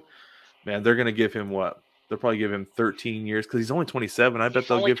give him. Man, they're going to give him what? They'll probably give him 13 years because he's only 27. I bet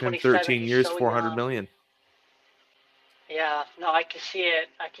they'll give him 13 years, so $400 million. Yeah, no, I can see it.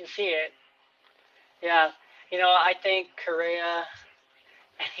 Yeah, I think Correa,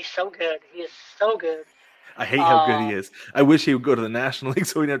 and he's so good. He is so good. I hate how good he is. I wish he would go to the National League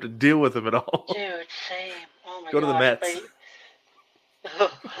so we didn't have to deal with him at all. Dude, same. Oh my god. Go to the Mets.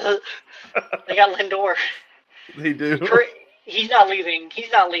 They got Lindor. They do. He's not leaving.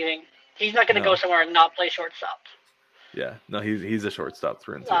 He's not going to go somewhere and not play shortstop. Yeah, no, he's a shortstop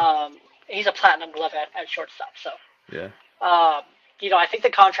through and through. He's a platinum glove at shortstop. So yeah. I think the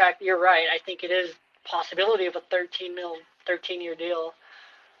contract. You're right. I think it is a possibility of a 13-year deal.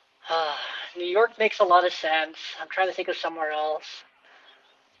 New York makes a lot of sense. I'm trying to think of somewhere else.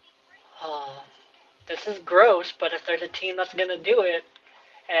 This is gross, but if there's a team that's going to do it,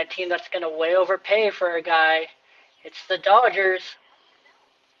 and a team that's going to way overpay for a guy, it's the Dodgers.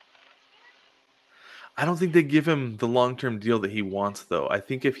 I don't think they give him the long-term deal that he wants, though. I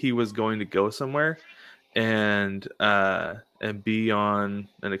think if he was going to go somewhere and be on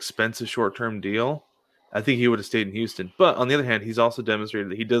an expensive short-term deal, I think he would have stayed in Houston. But on the other hand, he's also demonstrated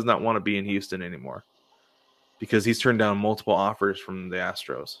that he does not want to be in Houston anymore because he's turned down multiple offers from the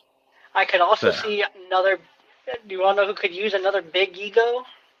Astros. I could also see another. Do you want to know who could use another big ego?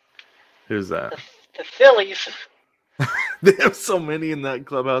 Who's that? The Phillies. They have so many in that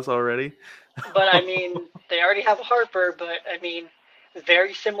clubhouse already. But, I mean, they already have Harper, but, I mean,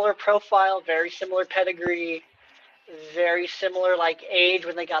 very similar profile, very similar pedigree, very similar, age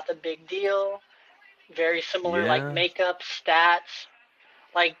when they got the big deal. very similar, Yeah. like makeup, stats.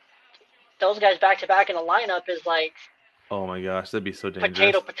 Like those guys back to back in the lineup is like Oh my gosh, that'd be so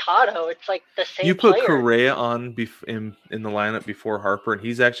dangerous. potato. It's like the same You put player. Correa on in the lineup before Harper, and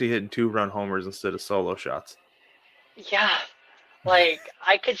he's actually hitting 2-run homers instead of solo shots. Yeah. Like,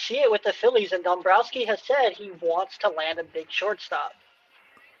 I could see it with the Phillies, and Dombrowski has said he wants to land a big shortstop.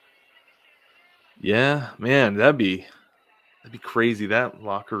 Yeah, man, that'd be crazy, that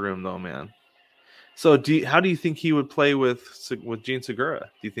locker room though, man. So how do you think he would play with Gene Segura?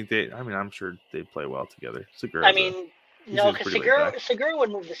 Do you think they? I mean, I'm sure they'd play well together. Segura. I mean, no, because Segura would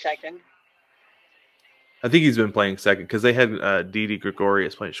move to second. I think he's been playing second because they had Didi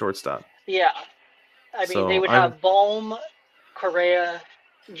Gregorius playing shortstop. Yeah, I mean, they would have Bohm, Correa,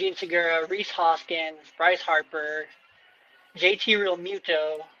 Gene Segura, Rhys Hoskins, Bryce Harper, JT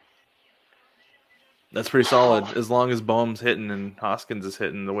Realmuto. That's pretty solid. As long as Bohm's hitting and Hoskins is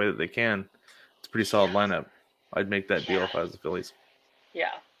hitting the way that they can, it's a pretty solid lineup. I'd make that deal if I was the Phillies.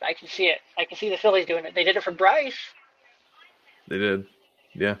 Yeah, I can see it. I can see the Phillies doing it. They did it for Bryce. They did.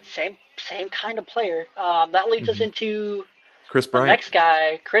 Yeah. Same kind of player. That leads us into Chris Bryant. The next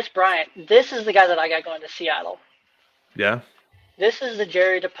guy, Chris Bryant. This is the guy that I got going to Seattle. Yeah. This is the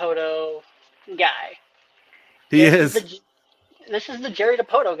Jerry Dipoto guy. This is the Jerry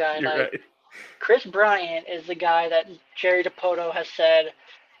Dipoto guy. You're right. Chris Bryant is the guy that Jerry Dipoto has said.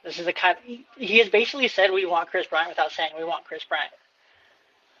 This is the kind. He has basically said we want Chris Bryant without saying we want Chris Bryant.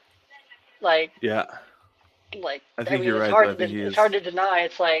 Yeah. I think you're right. It's hard to deny.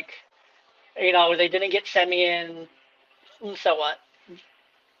 It's like, they didn't get Semien. So what?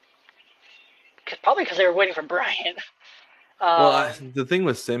 Probably because they were waiting for Bryant. The thing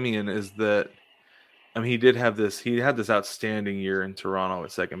with Semien is that, I mean, he had this outstanding year in Toronto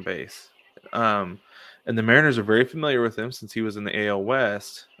at second base. And the Mariners are very familiar with him since he was in the AL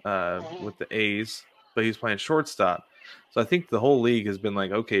West with the A's, but he's playing shortstop. So I think the whole league has been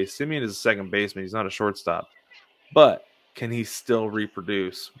like, okay, Semien is a second baseman. He's not a shortstop. But can he still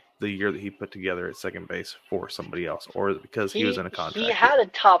reproduce the year that he put together at second base for somebody else? Or is it because he was in a contract? He had a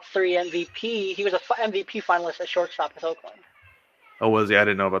top 3 MVP. He was a MVP finalist at shortstop with Oakland. Oh, was he? I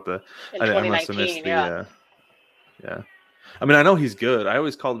didn't know about the... In 2019, yeah. I mean, I know he's good. I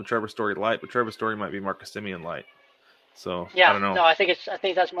always called him Trevor Story light, but Trevor Story might be Marcus Semien light. So, I don't know. No, I think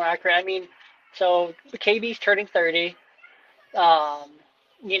that's more accurate. I mean, so KB's turning 30.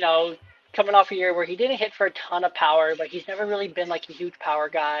 Coming off a year where he didn't hit for a ton of power, but he's never really been like a huge power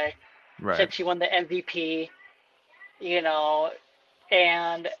guy since he won the MVP,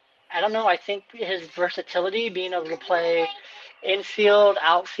 and I don't know. I think his versatility, being able to play infield,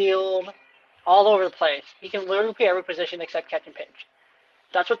 outfield, all over the place. He can literally play every position except catch and pitch.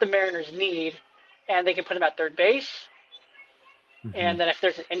 That's what the Mariners need, and they can put him at third base. Mm-hmm. And then if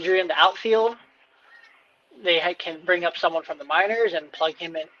there's an injury in the outfield, they can bring up someone from the minors and plug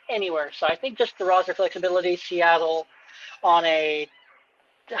him in anywhere. So I think just the roster flexibility, Seattle on a,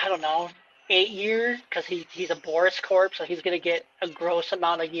 8-year, because he's a Boris Corp, so he's going to get a gross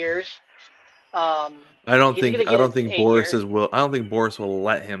amount of years. I don't think Boris will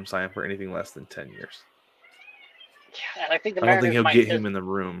let him sign for anything less than 10 years. Yeah, and I think don't think he'll get him in the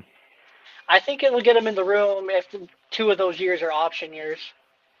room. I think it will get him in the room if 2 of those years are option years.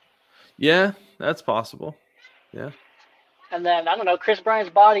 Yeah, that's possible. Yeah. And then, I don't know, Chris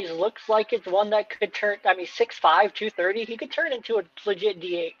Bryant's body looks like it's one that could turn, 6'5", 230, he could turn into a legit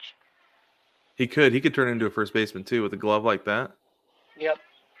DH. He could turn into a first baseman too with a glove like that. Yep.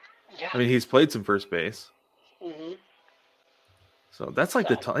 Yeah. I mean, he's played some first base. Mm-hmm. So that's like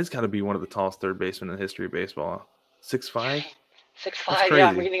he's got to be one of the tallest third basemen in the history of baseball. 6'5"? 6'5", yeah,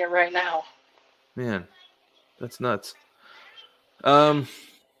 I'm reading it right now. Man, that's nuts.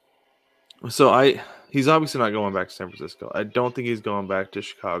 So he's obviously not going back to San Francisco. I don't think he's going back to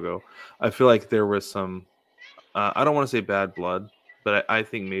Chicago. I feel like there was some, I don't want to say bad blood, but I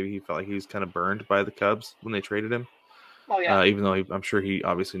think maybe he felt like he was kind of burned by the Cubs when they traded him. Oh, yeah. Even though I'm sure he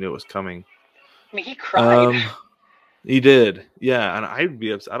obviously knew it was coming. I mean, he cried. He did. Yeah, and I'd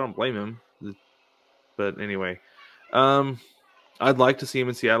be upset. I don't blame him. But anyway, I'd like to see him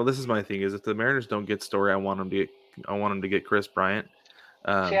in Seattle. This is my thing: is if the Mariners don't get Story, I want them to get Chris Bryant.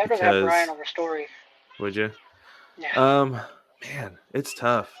 See, I'd rather have Bryant over Story. Would you? Yeah. Man, it's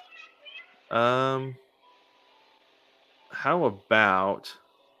tough. How about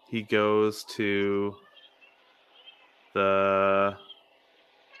he goes to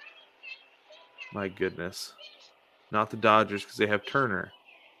my goodness, not the Dodgers because they have Turner.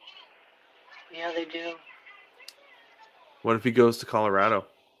 Yeah, they do. What if he goes to Colorado?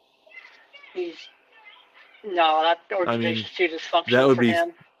 That organization's too dysfunctional for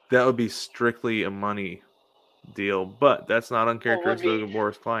him. that would be strictly a money deal, but that's not uncharacteristic of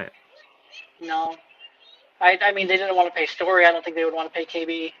Boris Client. No. I mean, they didn't want to pay Story. I don't think they would want to pay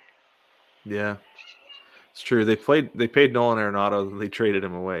KB. Yeah. It's true. They paid Nolan Arenado, and they traded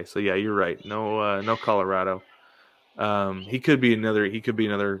him away. So yeah, you're right. No Colorado. He could be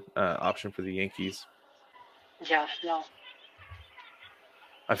another option for the Yankees. Yeah, no.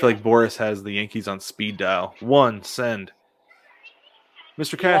 I feel like Boris has the Yankees on speed dial. One, send.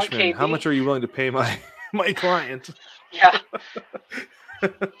 Mr. Cashman, how much are you willing to pay my client? Yeah.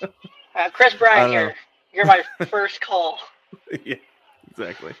 Chris Bryant here. You're my first call. Yeah,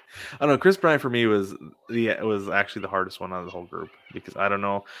 exactly. I don't know. Chris Bryant for me was actually the hardest one out of the whole group because I don't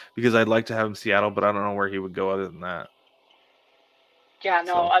know, because I'd like to have him in Seattle, but I don't know where he would go other than that. Yeah,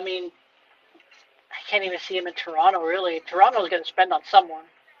 no, I mean, I can't even see him in Toronto, really. Toronto's going to spend on someone.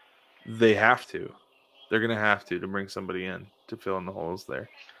 They have to. They're going to have to bring somebody in to fill in the holes there.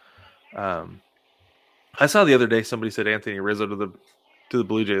 I saw the other day somebody said Anthony Rizzo to the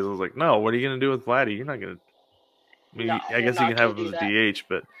Blue Jays. I was like, no, what are you going to do with Vladdy? You're not going to. I mean, I guess you can have him as DH,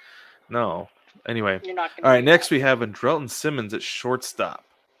 but no. Anyway, all right. Next, we have Andrelton Simmons at shortstop.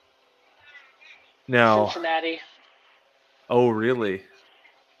 Now, Cincinnati. Oh, really?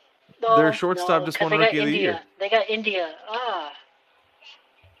 No, their shortstop just won Rookie of the Year. They got India.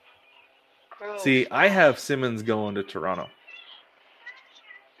 Gross. See, I have Simmons going to Toronto.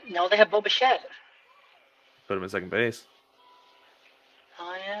 No, they have Bo Bichette. Put him at second base.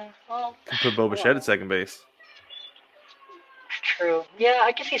 Oh, yeah. Well, put Bo Bichette at second base. True. Yeah,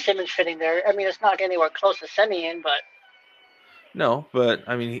 I can see Simmons fitting there. I mean, it's not anywhere close to Semien, but. No, but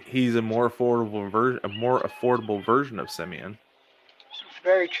I mean, he's a more affordable version of Semien. It's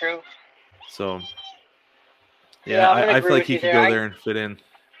very true. So, yeah, I feel like he could go there and fit in.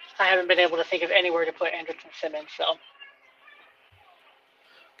 I haven't been able to think of anywhere to put Andrelton Simmons, so.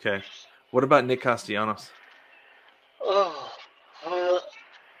 Okay. What about Nick Castellanos?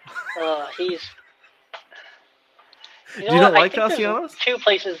 He's. Do you not like Castellanos? Two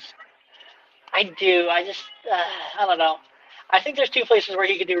places. I do. I just, I don't know. I think there's two places where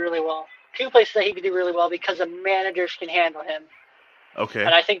he could do really well. Two places that he could do really well because the managers can handle him. Okay.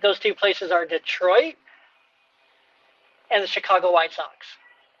 And I think those two places are Detroit and the Chicago White Sox.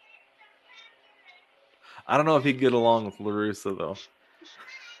 I don't know if he'd get along with La Russa, though.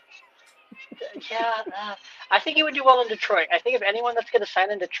 Yeah, I think he would do well in Detroit. I think if anyone that's going to sign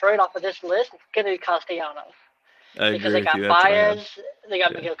in Detroit off of this list, it's going to be Castellanos. Because they got Baez, they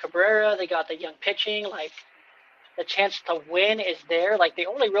got Miguel Cabrera, they got the young pitching. Like, the chance to win is there. Like, the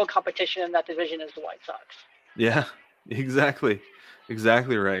only real competition in that division is the White Sox. Yeah, exactly.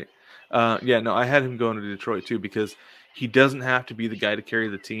 Exactly right. No, I had him going to Detroit, too, because he doesn't have to be the guy to carry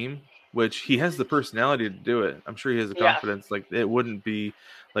the team, which he has the personality to do it. I'm sure he has the confidence. Yeah. Like, it wouldn't be,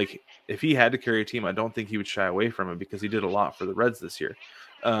 like, if he had to carry a team, I don't think he would shy away from it because he did a lot for the Reds this year.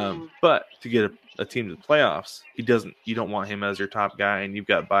 But to get a team to the playoffs, you don't want him as your top guy, and you've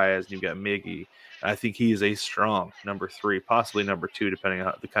got Baez and you've got Miggy. I think he is a strong number 3, possibly number 2, depending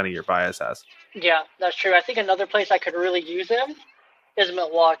on the kind of year Baez has. Yeah, that's true. I think another place I could really use him is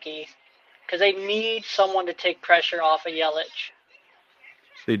Milwaukee, because they need someone to take pressure off of Yelich.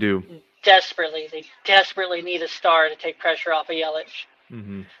 They do. Desperately. They desperately need a star to take pressure off of Yelich.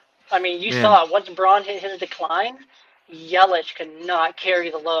 Mm-hmm. I mean, you saw it. Once Braun hit his decline, Yelich could not carry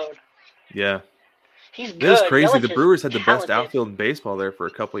the load. Yeah. He's good. That's crazy. Yelich the Brewers had the talented. best outfield in baseball there for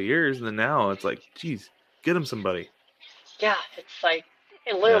a couple of years, and then now it's like, geez, get him somebody. Yeah, it's like,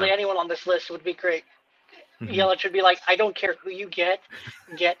 literally anyone on this list would be great. Mm-hmm. Yelich would be like, I don't care who you get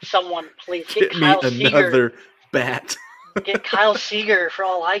someone, please. Get Kyle me another bat. Get Kyle Seager for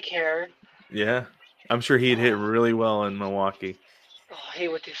all I care. Yeah, I'm sure he'd hit really well in Milwaukee. Oh, he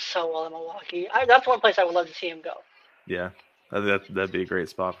would do so well in Milwaukee. That's one place I would love to see him go. Yeah, that'd be a great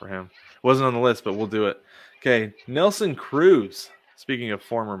spot for him. Wasn't on the list, but we'll do it. Okay, Nelson Cruz. Speaking of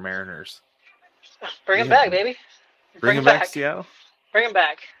former Mariners. Bring him back, baby. Bring him back to Seattle? Bring him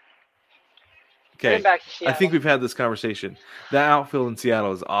back. Okay, Bring him back to Seattle. I think we've had this conversation. That outfield in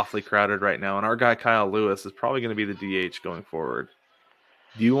Seattle is awfully crowded right now, and our guy Kyle Lewis is probably going to be the DH going forward.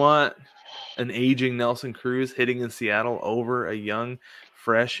 Do you want an aging Nelson Cruz hitting in Seattle over a young,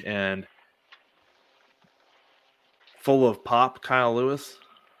 fresh, and full of pop Kyle Lewis?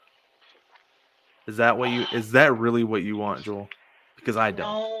 Is that really what you want, Joel? Because I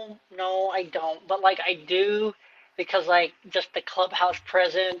don't. No, I don't. But like I do, because like just the clubhouse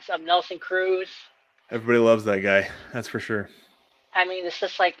presence of Nelson Cruz. Everybody loves that guy. That's for sure. I mean, it's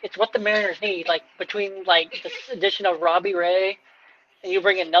just like it's what the Mariners need. Like between like this addition of Robbie Ray, and you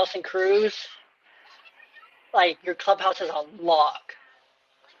bring in Nelson Cruz, like your clubhouse is on lock.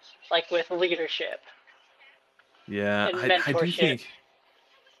 like with leadership Yeah, and I do mentorship. think.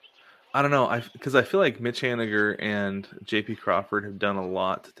 I don't know, because I feel like Mitch Haniger and J.P. Crawford have done a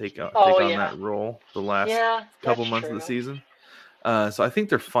lot to take on that role the last couple months of the season. So I think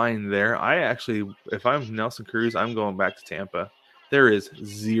they're fine there. If I'm Nelson Cruz, I'm going back to Tampa. There is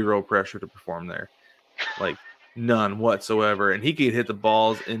zero pressure to perform there, like none whatsoever. And he could hit the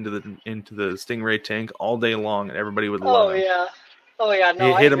balls into the Stingray tank all day long, and everybody would love him. Oh yeah, no,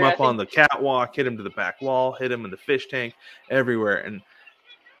 He I hit agree. him up on the catwalk, hit him to the back wall, hit him in the fish tank, everywhere, and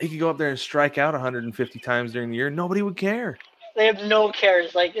he could go up there and strike out 150 times during the year. Nobody would care. They have no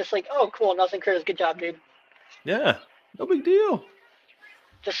cares. Like it's like, oh, cool, Nelson Cruz, good job, dude. Yeah, no big deal.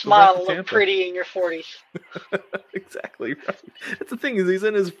 Just smile and look pretty in your 40s. Exactly right. That's the thing, is he's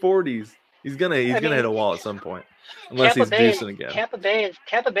in his 40s. He's gonna hit a wall at some point, unless he's juicing again. Tampa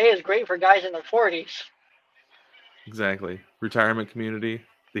Bay is great for guys in their 40s. Exactly. Retirement community.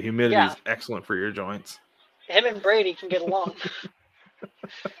 The humidity is excellent for your joints. Him and Brady can get along.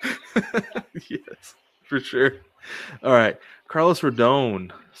 Yes, for sure. All right, Carlos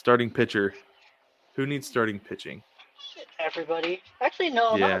Rodon, starting pitcher. Who needs starting pitching? Everybody. Actually,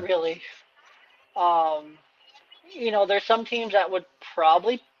 no, not really. There's some teams that would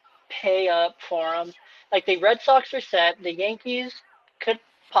probably pay up for him. Like the Red Sox are set. The Yankees could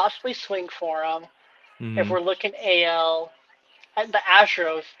possibly swing for him. If we're looking AL. And the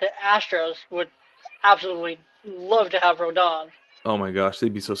Astros would absolutely love to have Rodon. Oh my gosh,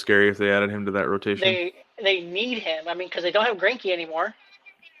 they'd be so scary if they added him to that rotation. They need him. I mean, because they don't have Greinke anymore.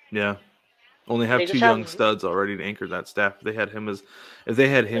 Yeah, only have two young studs already to anchor that staff. If they had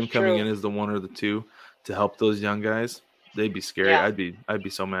him coming in as the 1 or the 2 to help those young guys, they'd be scary. Yeah. I'd be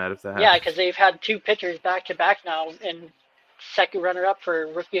so mad if that happened. Yeah, because they've had 2 pitchers back to back now, and second runner up for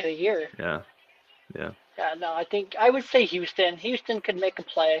Rookie of the Year. Yeah. Yeah, no, I would say Houston. Houston could make a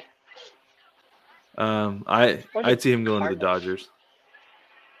play. I'd see him going to the Dodgers.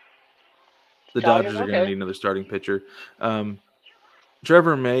 The Dodgers are going to need another starting pitcher.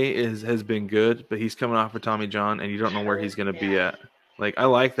 Trevor May has been good, but he's coming off of Tommy John, and you don't know where he's going to be at. Like, I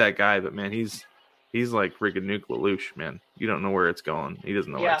like that guy, but man, he's like freaking Nuke Lelouch, man. You don't know where it's going. He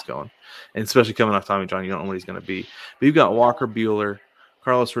doesn't know where it's going, and especially coming off Tommy John, you don't know what he's going to be. But you've got Walker Buehler,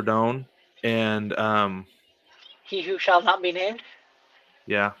 Carlos Rodon, and he who shall not be named.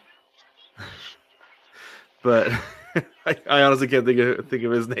 Yeah. But I honestly can't think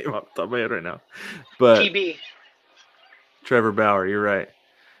of his name off the top of my head right now. But TB. Trevor Bauer, you're right.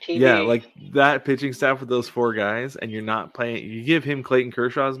 TB. Yeah, like that pitching staff with those 4 guys, and you're not playing. You give him Clayton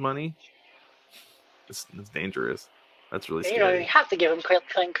Kershaw's money. It's dangerous. That's really scary. You have to give him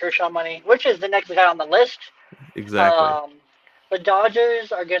Clayton Kershaw money, which is the next guy on the list. Exactly. The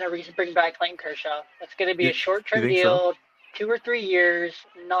Dodgers are going to bring back Clayton Kershaw. It's going to be a short-term deal, 2 or 3 years,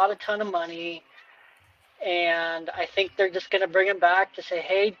 not a ton of money. And I think they're just going to bring him back to say,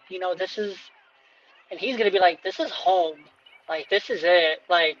 hey, this is – and he's going to be like, this is home. Like, this is it.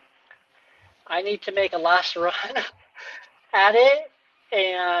 Like, I need to make a last run at it.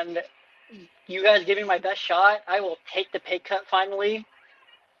 And you guys give me my best shot. I will take the pay cut finally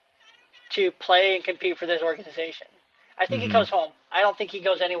to play and compete for this organization. I think he comes home. I don't think he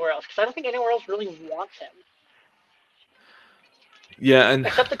goes anywhere else because I don't think anywhere else really wants him. Yeah, and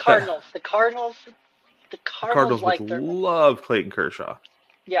except the Cardinals. The Cardinals would love Clayton Kershaw.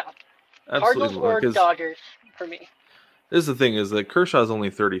 Yeah. Absolutely. Cardinals or Dodgers for me. This is the thing, is that Kershaw's only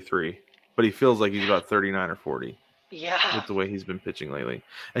 33, but he feels like he's about 39 or 40. Yeah. With the way he's been pitching lately.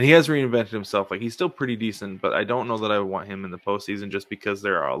 And he has reinvented himself. Like, he's still pretty decent, but I don't know that I would want him in the postseason just because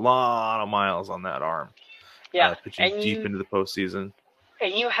there are a lot of miles on that arm. Yeah. Pitching deep into the postseason.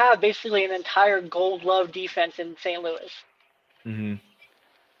 And you have basically an entire Gold Glove defense in St. Louis. Mm-hmm.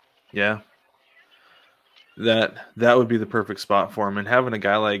 Yeah. That would be the perfect spot for him. And having a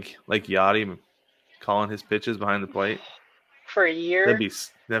guy like Yachty calling his pitches behind the plate for a year,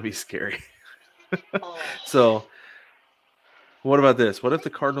 that'd be scary. So what about this? What if the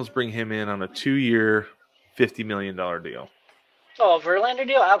Cardinals bring him in on a 2-year, $50 million deal? Oh, a Verlander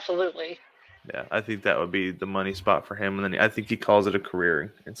deal? Absolutely. Yeah, I think that would be the money spot for him. And then I think he calls it a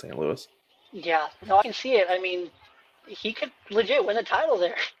career in St. Louis. Yeah, no, I can see it. I mean, he could legit win the title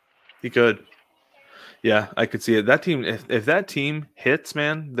there. He could. Yeah, I could see it. That team, if that team hits,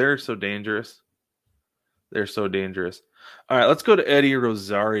 man, they're so dangerous. They're so dangerous. All right, let's go to Eddie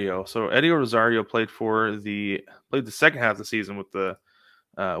Rosario. So Eddie Rosario played the second half of the season with the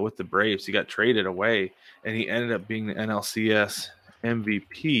Braves. He got traded away, and he ended up being the NLCS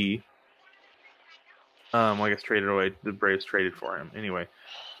MVP. I guess traded away. The Braves traded for him. Anyway,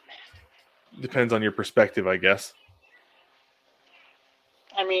 depends on your perspective, I guess.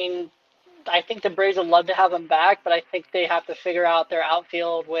 I mean, I think the Braves would love to have him back, but I think they have to figure out their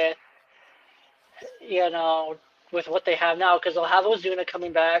outfield with, you know, with what they have now, because they'll have Ozuna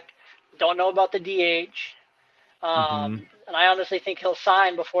coming back. Don't know about the DH. Mm-hmm. And I honestly think he'll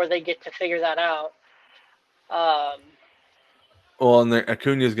sign before they get to figure that out. Well, and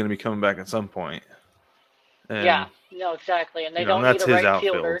Acuna is going to be coming back at some point. And, yeah, no, exactly. And they don't and that's need a his right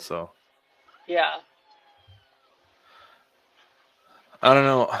outfield, fielder. so. Yeah. I don't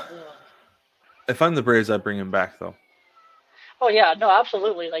know. If I'm the Braves, I'd bring him back, though. Oh, yeah, no,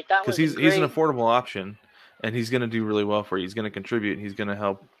 absolutely. Like, that was because he's an affordable option, and he's going to do really well for you. He's going to contribute. He's going to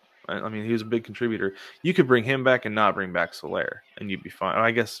help. I mean, he was a big contributor. You could bring him back and not bring back Soler, and you'd be fine.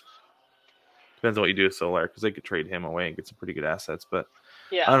 I guess depends on what you do with Soler, because they could trade him away and get some pretty good assets. But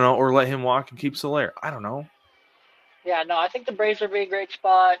yeah. I don't know, or let him walk and keep Soler. I don't know. Yeah, no, I think the Braves would be a great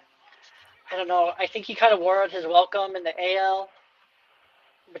spot. I don't know. I think he kind of wore out his welcome in the AL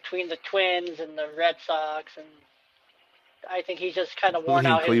between the Twins and the Red Sox, and I think he's just kind of worn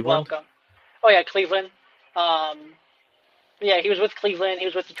out his welcome. Oh yeah, Cleveland. Yeah, he was with Cleveland. He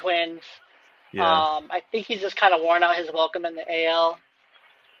was with the Twins. Yeah. I think he's just kind of worn out his welcome in the AL.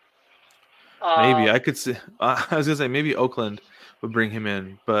 Maybe I could see. I was gonna say maybe Oakland would bring him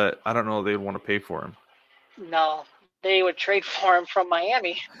in, but I don't know if they'd want to pay for him. No, they would trade for him from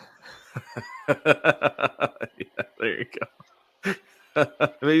Miami. Yeah, there you go.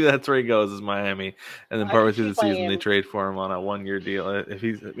 Maybe that's where he goes, is Miami, and then partway through the season they trade for him on a 1-year deal. If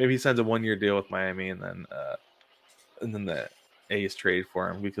maybe he signs a 1-year deal with Miami, and then the A's trade for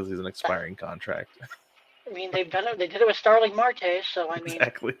him because he's an expiring contract. I mean, they've done it. They did it with Starling Marte, so I mean,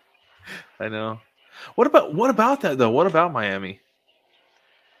 exactly. I know. What about that though? What about Miami?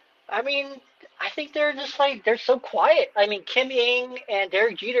 I mean, I think they're just like, they're so quiet. I mean, Kim Ng and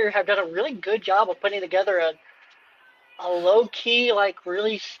Derek Jeter have done a really good job of putting together a low-key, like,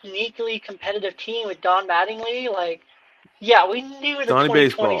 really sneakily competitive team with Don Mattingly. Like, yeah, we knew the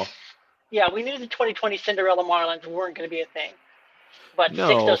 2020. Yeah, we knew the 2020 Cinderella Marlins weren't going to be a thing. But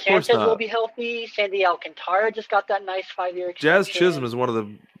Sixto Sanchez will be healthy. Sandy Alcantara just got that nice 5-year extension. Jazz Chisholm is one of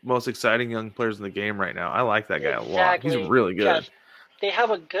the most exciting young players in the game right now. I like that guy a lot. He's really good. Yes. They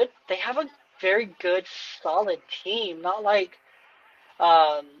have a very good, solid team. Not like,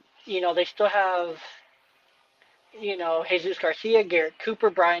 they still have, Jesus Garcia, Garrett Cooper,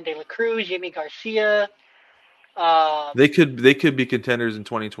 Brian De La Cruz, Jimmy Garcia. They could be contenders in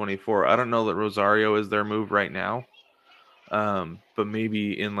 2024. I don't know that Rosario is their move right now. But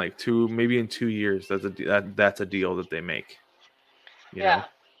maybe in 2 years, that's a deal that they make. You know?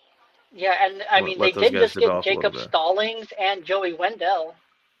 Yeah, and I mean they did just get Jacob Stallings and Joey Wendell.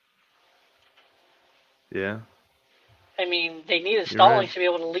 Yeah. I mean, they needed Stallings to be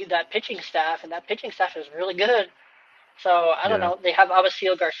able to lead that pitching staff, and that pitching staff is really good. So I don't know. They have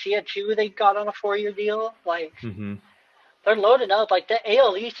Yasiel Garcia too. They got on a 4-year deal. Like, they're loaded up. Like, the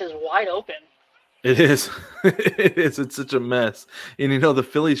AL East is wide open. It is. It's such a mess. And the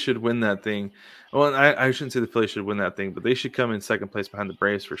Phillies should win that thing. Well, I shouldn't say the Phillies should win that thing, but they should come in second place behind the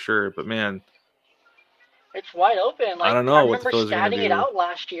Braves for sure. But man, it's wide open. Like, I don't know. I remember statting it out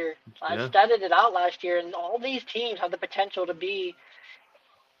last year. I statted it out last year, and all these teams have the potential to be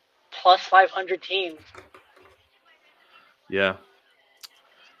plus 500 teams. Yeah.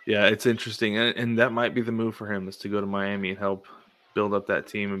 Yeah, it's interesting. And that might be the move for him, is to go to Miami and help build up that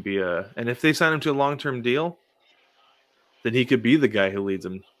team and and if they sign him to a long-term deal, then he could be the guy who leads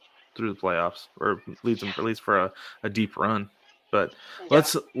them through the playoffs, or leads them at least for a deep run. But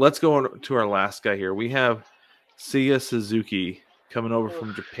let's go on to our last guy here. We have Seiya Suzuki coming over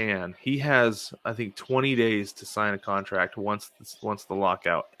from Japan. He has, I think, 20 days to sign a contract once the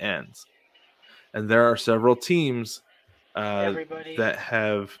lockout ends. And there are several teams that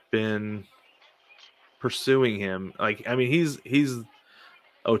have been pursuing him. Like, I mean, he's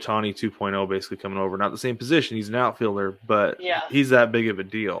Ohtani 2.0 basically coming over. Not the same position. He's an outfielder, but he's that big of a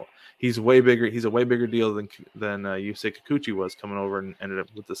deal. He's way bigger. He's a way bigger deal than Yusei Kikuchi was coming over and ended up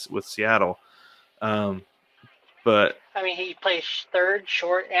with Seattle. But I mean, he plays third,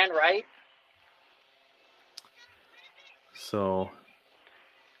 short, and right. So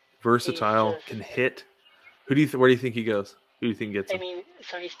versatile, can hit. Where do you think he goes? Who do you think gets him? I mean,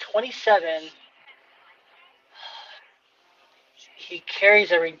 so he's 27. He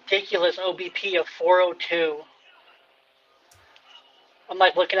carries a ridiculous OBP of 402. I'm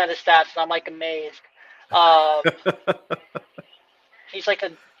like looking at his stats and I'm like amazed. He's like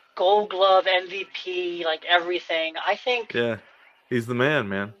a Gold Glove MVP, like everything. I think. Yeah, he's the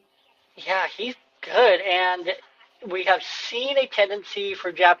man. Yeah, he's good, and we have seen a tendency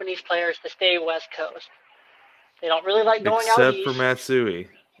for Japanese players to stay West Coast. They don't really like going out except east. for Matsui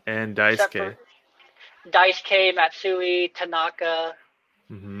and Daisuke. Daisuke, Matsui, Tanaka.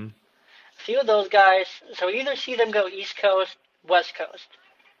 Mm-hmm. A few of those guys. So we either see them go East Coast, West Coast.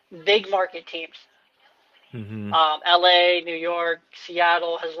 Big market teams. Mm-hmm. LA, New York,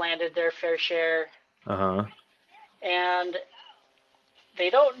 Seattle has landed their fair share. Uh-huh. And they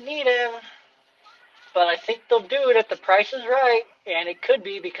don't need him. But I think they'll do it if the price is right. And it could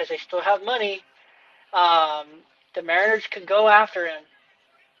be because they still have money. The Mariners could go after him.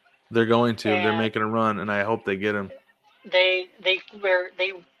 They're going to. And they're making a run, and I hope they get him. They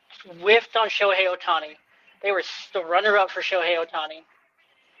whiffed on Shohei Ohtani. They were the runner-up for Shohei Ohtani.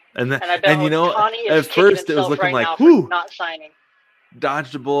 And I bet you know, Ohtani is at first it was looking right like, whoo, not signing.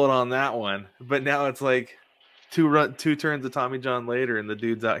 Dodged a bullet on that one. But now it's like two turns of Tommy John later, and the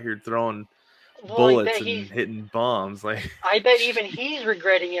dude's out here throwing bullets and hitting bombs. Like, I bet even he's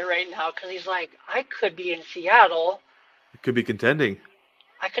regretting it right now because he's like, I could be in Seattle. It could be contending.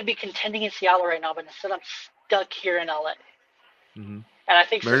 I could be contending in Seattle right now, but instead I'm stuck here in LA. Mm-hmm. And I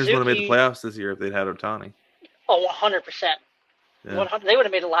think Mariners Suzuki would have made the playoffs this year if they'd had Ohtani. Oh, 100%. Yeah. They would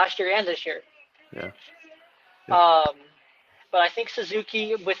have made it last year and this year. Yeah. But I think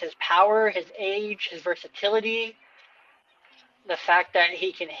Suzuki, with his power, his age, his versatility, the fact that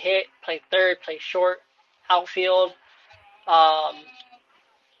he can hit, play third, play short, outfield, I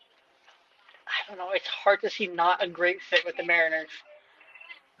don't know. It's hard to see not a great fit with the Mariners.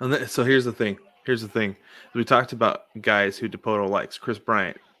 So here's the thing. We talked about guys who Dipoto likes. Chris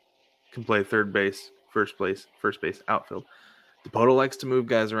Bryant can play third base, first base, outfield. Dipoto likes to move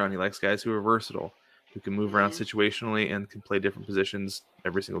guys around. He likes guys who are versatile, who can move around situationally and can play different positions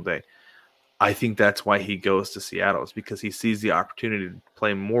every single day. I think that's why he goes to Seattle, is because he sees the opportunity to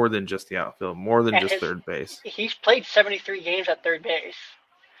play more than just the outfield, more than just third base. He's played 73 games at third base.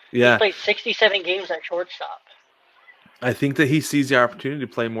 Yeah. He's played 67 games at shortstop. I think that he sees the opportunity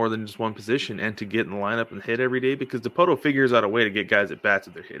to play more than just one position and to get in the lineup and hit every day, because Dipoto figures out a way to get guys at bats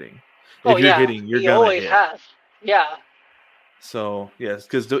if they're hitting. If you're hitting, you're going to hit. He always has. Yeah. So, yes,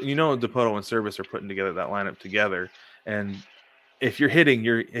 because Dipoto and Service are putting together that lineup together, and if you're hitting,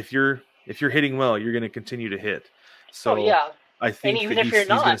 if you're hitting well, you're going to continue to hit. So I think that he's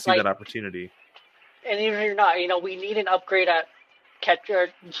going to see that opportunity. And even if you're not, we need an upgrade at catcher,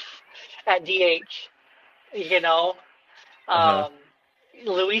 at DH.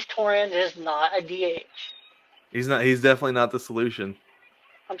 Luis Torrens is not a DH. He's not. He's definitely not the solution.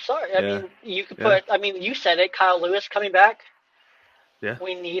 I'm sorry. I mean, you could put. I mean, you said it. Kyle Lewis coming back. Yeah.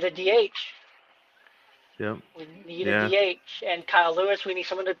 We need a DH. Yep. We need a DH, and Kyle Lewis. We need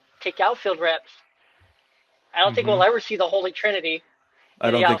someone to take outfield reps. I don't think we'll ever see the Holy Trinity.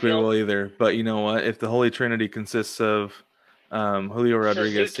 I don't think we will either. But you know what? If the Holy Trinity consists of Julio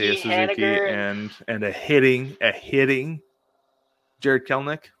Rodriguez, Seiya Suzuki, and a hitting Jared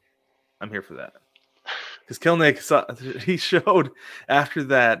Kelenic, I'm here for that. Because Kelenic, he showed after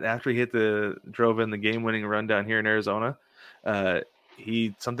he drove in the game-winning run down here in Arizona,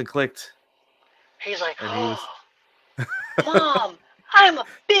 something clicked. He's like, Mom, I'm a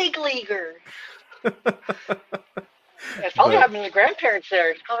big leaguer. It's probably having the grandparents there.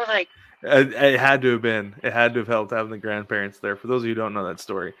 It's probably like. It had to have been. It had to have helped having the grandparents there. For those of you who don't know that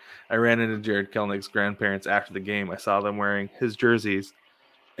story, I ran into Jared Kelenic's grandparents after the game. I saw them wearing his jerseys,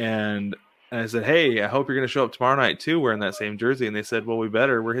 and I said, "Hey, I hope you're going to show up tomorrow night too, wearing that same jersey." And they said, "Well, we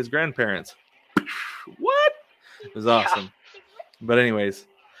better. We're his grandparents." What? It was awesome. Yeah. But anyways,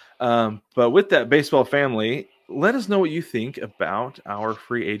 but with that, baseball family, let us know what you think about our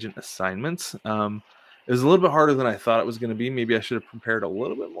free agent assignments. It was a little bit harder than I thought it was going to be. Maybe I should have prepared a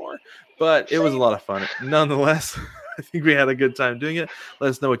little bit more, but it was a lot of fun. Nonetheless, I think we had a good time doing it.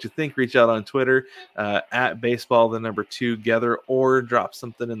 Let us know what you think. Reach out on Twitter at baseball2gether, or drop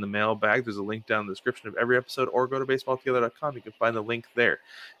something in the mailbag. There's a link down in the description of every episode, or go to baseballtogether.com. You can find the link there.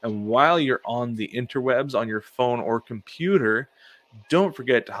 And while you're on the interwebs on your phone or computer, don't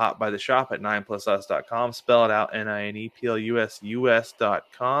forget to hop by the shop at 9plusus.com. Spell it out,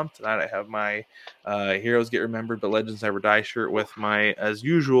 NINEPLUSUS.com. Tonight I have my Heroes Get Remembered but Legends Never Die shirt with as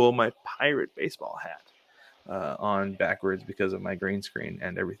usual, my pirate baseball hat on backwards because of my green screen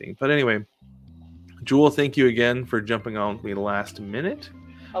and everything. But anyway, Jewell, thank you again for jumping on with me last minute.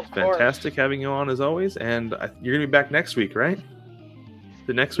 Of course. Fantastic having you on as always. And you're going to be back next week, right?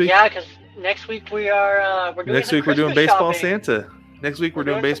 The next week? Yeah, because next week we're doing next week we're doing baseball shopping. Santa. Next week we're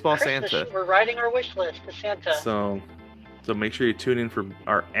doing baseball Santa. We're writing our wish list to Santa. So make sure you tune in for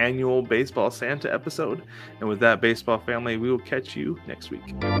our annual baseball Santa episode. And with that, baseball family, we will catch you next week.